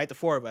Geddes in there, right? The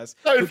 4 of us.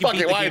 I mean, fuck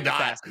it, why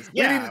not?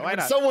 Yeah, why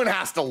not? Someone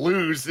has to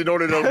lose in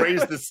order to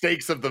raise the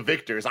stakes of the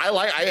victors.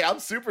 I'm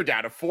super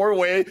down. A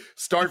 4-way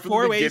start from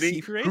the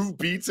beginning. Who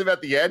beats him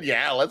at the end?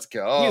 Yeah, let's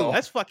go. Dude,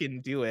 let's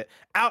fucking do it.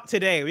 Out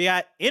today, we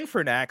got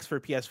Infernax for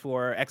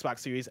PS4, Xbox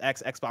Series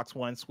X, Xbox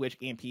One, Switch,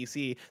 and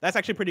PC. That's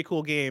actually a pretty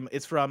cool game.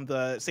 It's from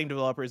the same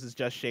developers as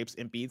Just Shapes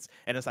and Beats,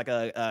 and it's like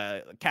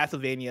a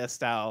Castlevania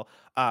style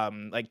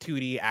like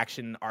 2D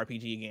action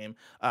RPG game.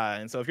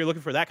 And so if you're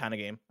looking for that kind of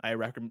game, I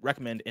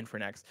recommend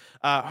Infernax.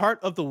 Heart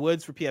of the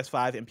Woods for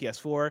PS5 and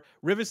PS4,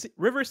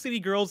 River City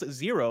Girls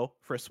 0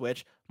 for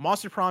Switch,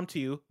 Monster Prom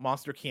 2,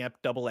 Monster Camp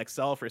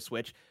XXL for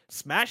Switch,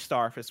 Smash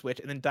Star for Switch,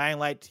 and then Dying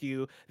Light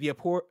 2, the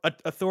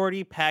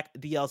Authority Pack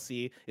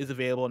DLC is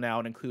available now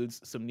and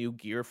includes some new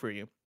gear for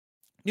you.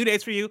 New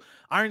dates for you: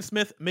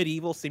 Ironsmith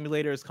Medieval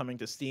Simulator is coming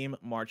to Steam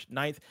March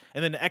 9th,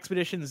 and then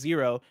Expedition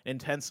Zero,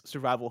 intense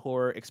survival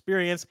horror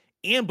experience,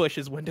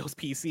 ambushes Windows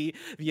PC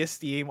via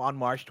Steam on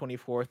March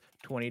 24th,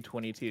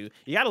 2022.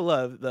 You gotta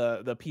love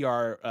the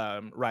PR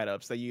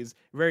write-ups. They use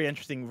very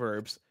interesting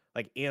verbs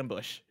like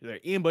ambush. They're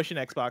ambushing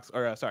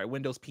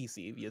Windows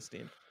PC via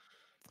Steam.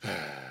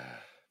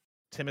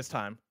 Tim, it's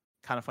time.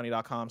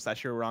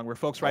 kindoffunny.com/you're wrong, where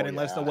folks write in and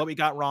let us know what we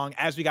got wrong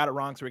as we got it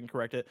wrong so we can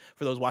correct it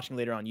for those watching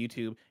later on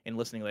YouTube and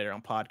listening later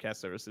on podcast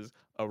services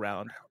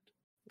around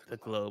the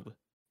globe.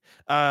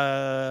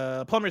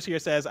 Plumbers here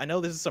says, I know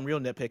this is some real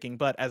nitpicking,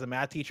 but as a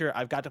math teacher,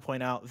 I've got to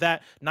point out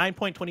that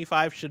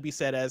 9.25 should be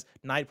said as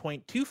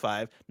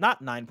 9.25,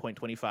 not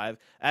 9.25,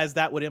 as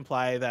that would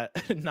imply that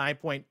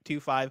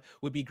 9.25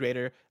 would be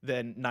greater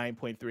than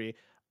 9.3.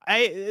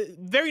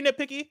 Very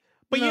nitpicky.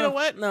 But you know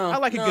what? I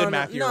like a good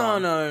math.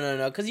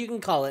 No. Because you can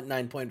call it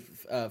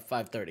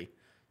 9.530.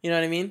 You know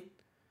what I mean?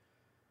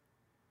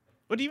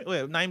 What do you?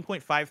 Wait,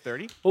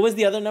 9.530? What was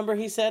the other number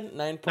he said?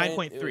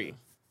 9.3.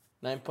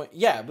 9.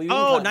 Yeah, but you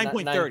can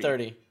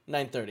 9.30.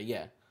 9.30.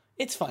 Yeah,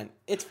 it's fine.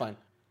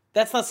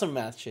 That's not some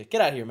math shit.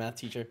 Get out of here, math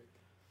teacher.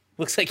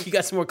 Looks like you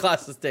got some more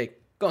classes to take.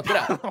 Go on, get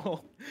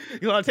out.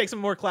 You want to take some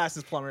more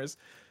classes, plumbers?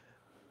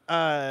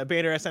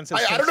 Bader SN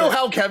says, I don't know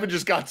how Kevin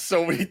just got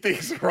so many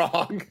things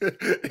wrong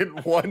in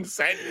one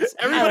sentence.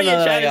 Everybody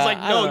in chat is like,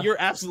 no, you're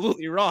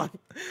absolutely wrong.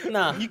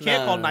 No, you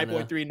can't call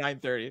 9.3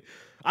 930.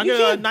 I'm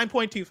gonna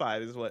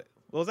 9.25 is what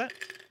was that?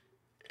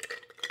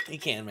 You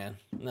can, man.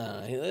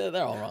 No,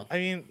 they're all wrong. I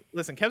mean,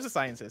 listen, Kev's a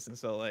scientist, and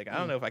so like I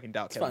don't know if I can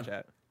doubt Kevin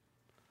chat.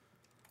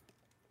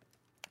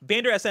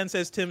 Bander SN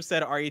says Tim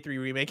said RE3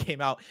 remake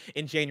came out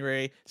in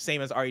January,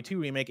 same as RE2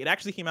 remake. It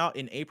actually came out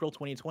in April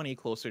 2020,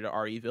 closer to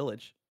RE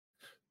Village.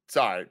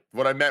 Sorry,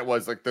 what I meant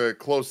was like the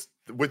close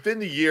within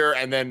the year,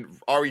 and then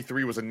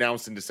RE3 was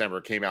announced in December,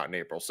 it came out in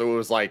April. So it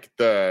was like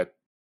the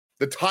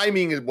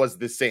timing was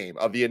the same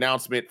of the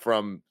announcement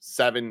from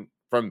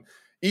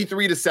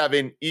E3 to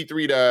 7,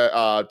 E3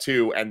 to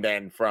 2, and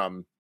then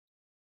from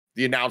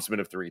the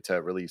announcement of 3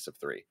 to release of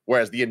 3.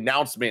 Whereas the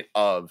announcement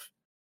of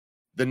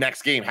the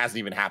next game hasn't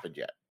even happened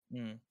yet.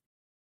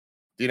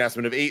 The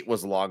announcement of 8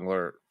 was a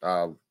longer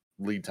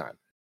lead time.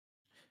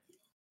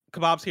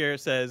 Kebabs here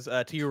says,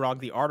 to you wrong,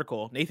 the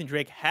article. Nathan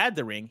Drake had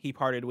the ring. He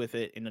parted with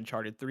it in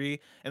Uncharted 3.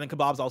 And then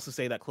Kebabs also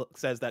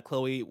says that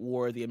Chloe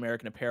wore the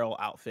American Apparel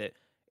outfit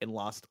in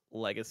Lost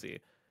Legacy.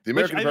 The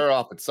American Apparel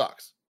outfit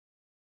sucks.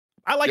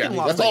 I like it in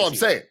Lost That's Legacy. all I'm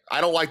saying. I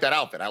don't like that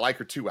outfit. I like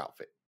her 2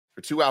 outfit.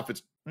 Her 2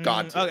 outfits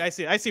gone too. Oh, I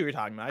see what you're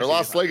talking about. Her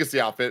Lost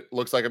Legacy outfit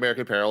looks like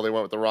American Apparel. They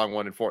went with the wrong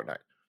one in Fortnite.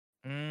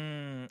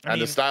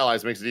 The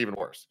stylized makes it even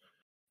worse.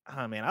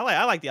 Oh man,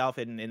 I like the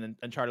outfit in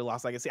Uncharted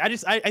Lost Legacy.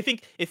 I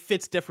think it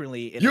fits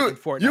differently in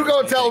Fortnite. You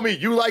gonna tell me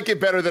you like it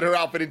better than her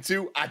outfit in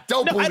 2? I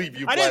don't believe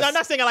you. I'm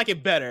not saying I like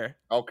it better.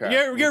 Okay,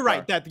 you're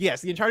right. That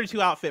yes, the Uncharted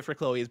 2 outfit for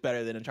Chloe is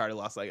better than Uncharted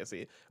Lost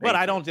Legacy. But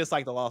I don't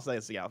dislike the Lost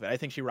Legacy outfit. I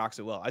think she rocks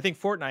it well. I think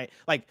Fortnite,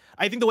 I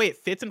think the way it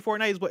fits in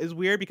Fortnite is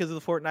weird because of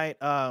the Fortnite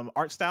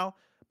art style.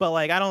 But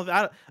I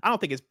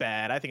don't think it's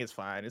bad. I think it's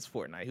fine. It's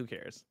Fortnite. Who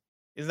cares?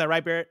 Isn't that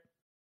right, Barrett?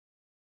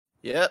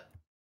 Yep.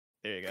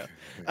 There you go.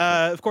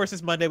 Of course,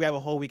 it's Monday. We have a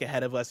whole week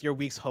ahead of us. Your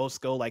week's hosts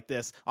go like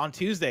this. On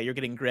Tuesday, you're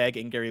getting Greg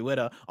and Gary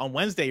Whitta. On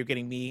Wednesday, you're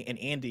getting me and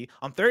Andy.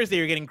 On Thursday,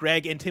 you're getting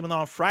Greg and Tim. And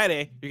on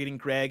Friday, you're getting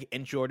Greg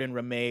and Jordan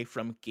Ramey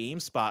from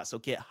GameSpot. So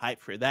get hyped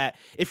for that.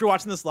 If you're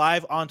watching this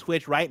live on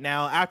Twitch right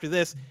now, after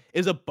this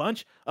is a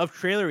bunch of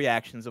trailer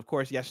reactions. Of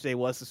course, yesterday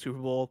was the Super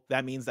Bowl.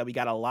 That means that we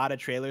got a lot of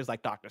trailers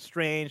like Doctor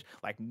Strange,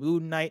 like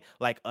Moon Knight,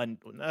 like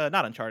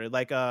not Uncharted,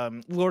 like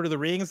Lord of the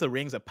Rings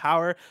of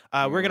Power.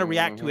 We're going to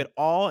react to it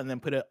all and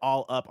then put it all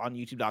up on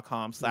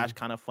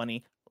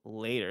youtube.com/kindafunny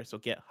later. So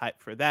get hyped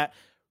for that.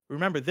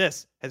 Remember,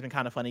 this has been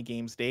Kinda Funny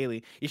Games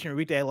Daily. Each and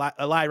every weekday live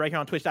right here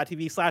on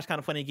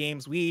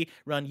twitch.tv/kindafunnygames. We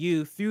run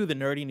you through the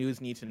nerdy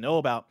news you need to know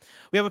about.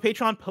 We have a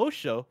Patreon post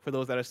show for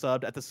those that are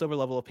subbed at the silver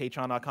level of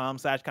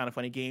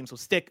patreon.com/kindafunnygames. So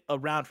stick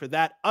around for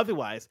that.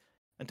 Otherwise,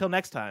 until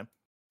next time,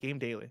 Game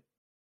Daily.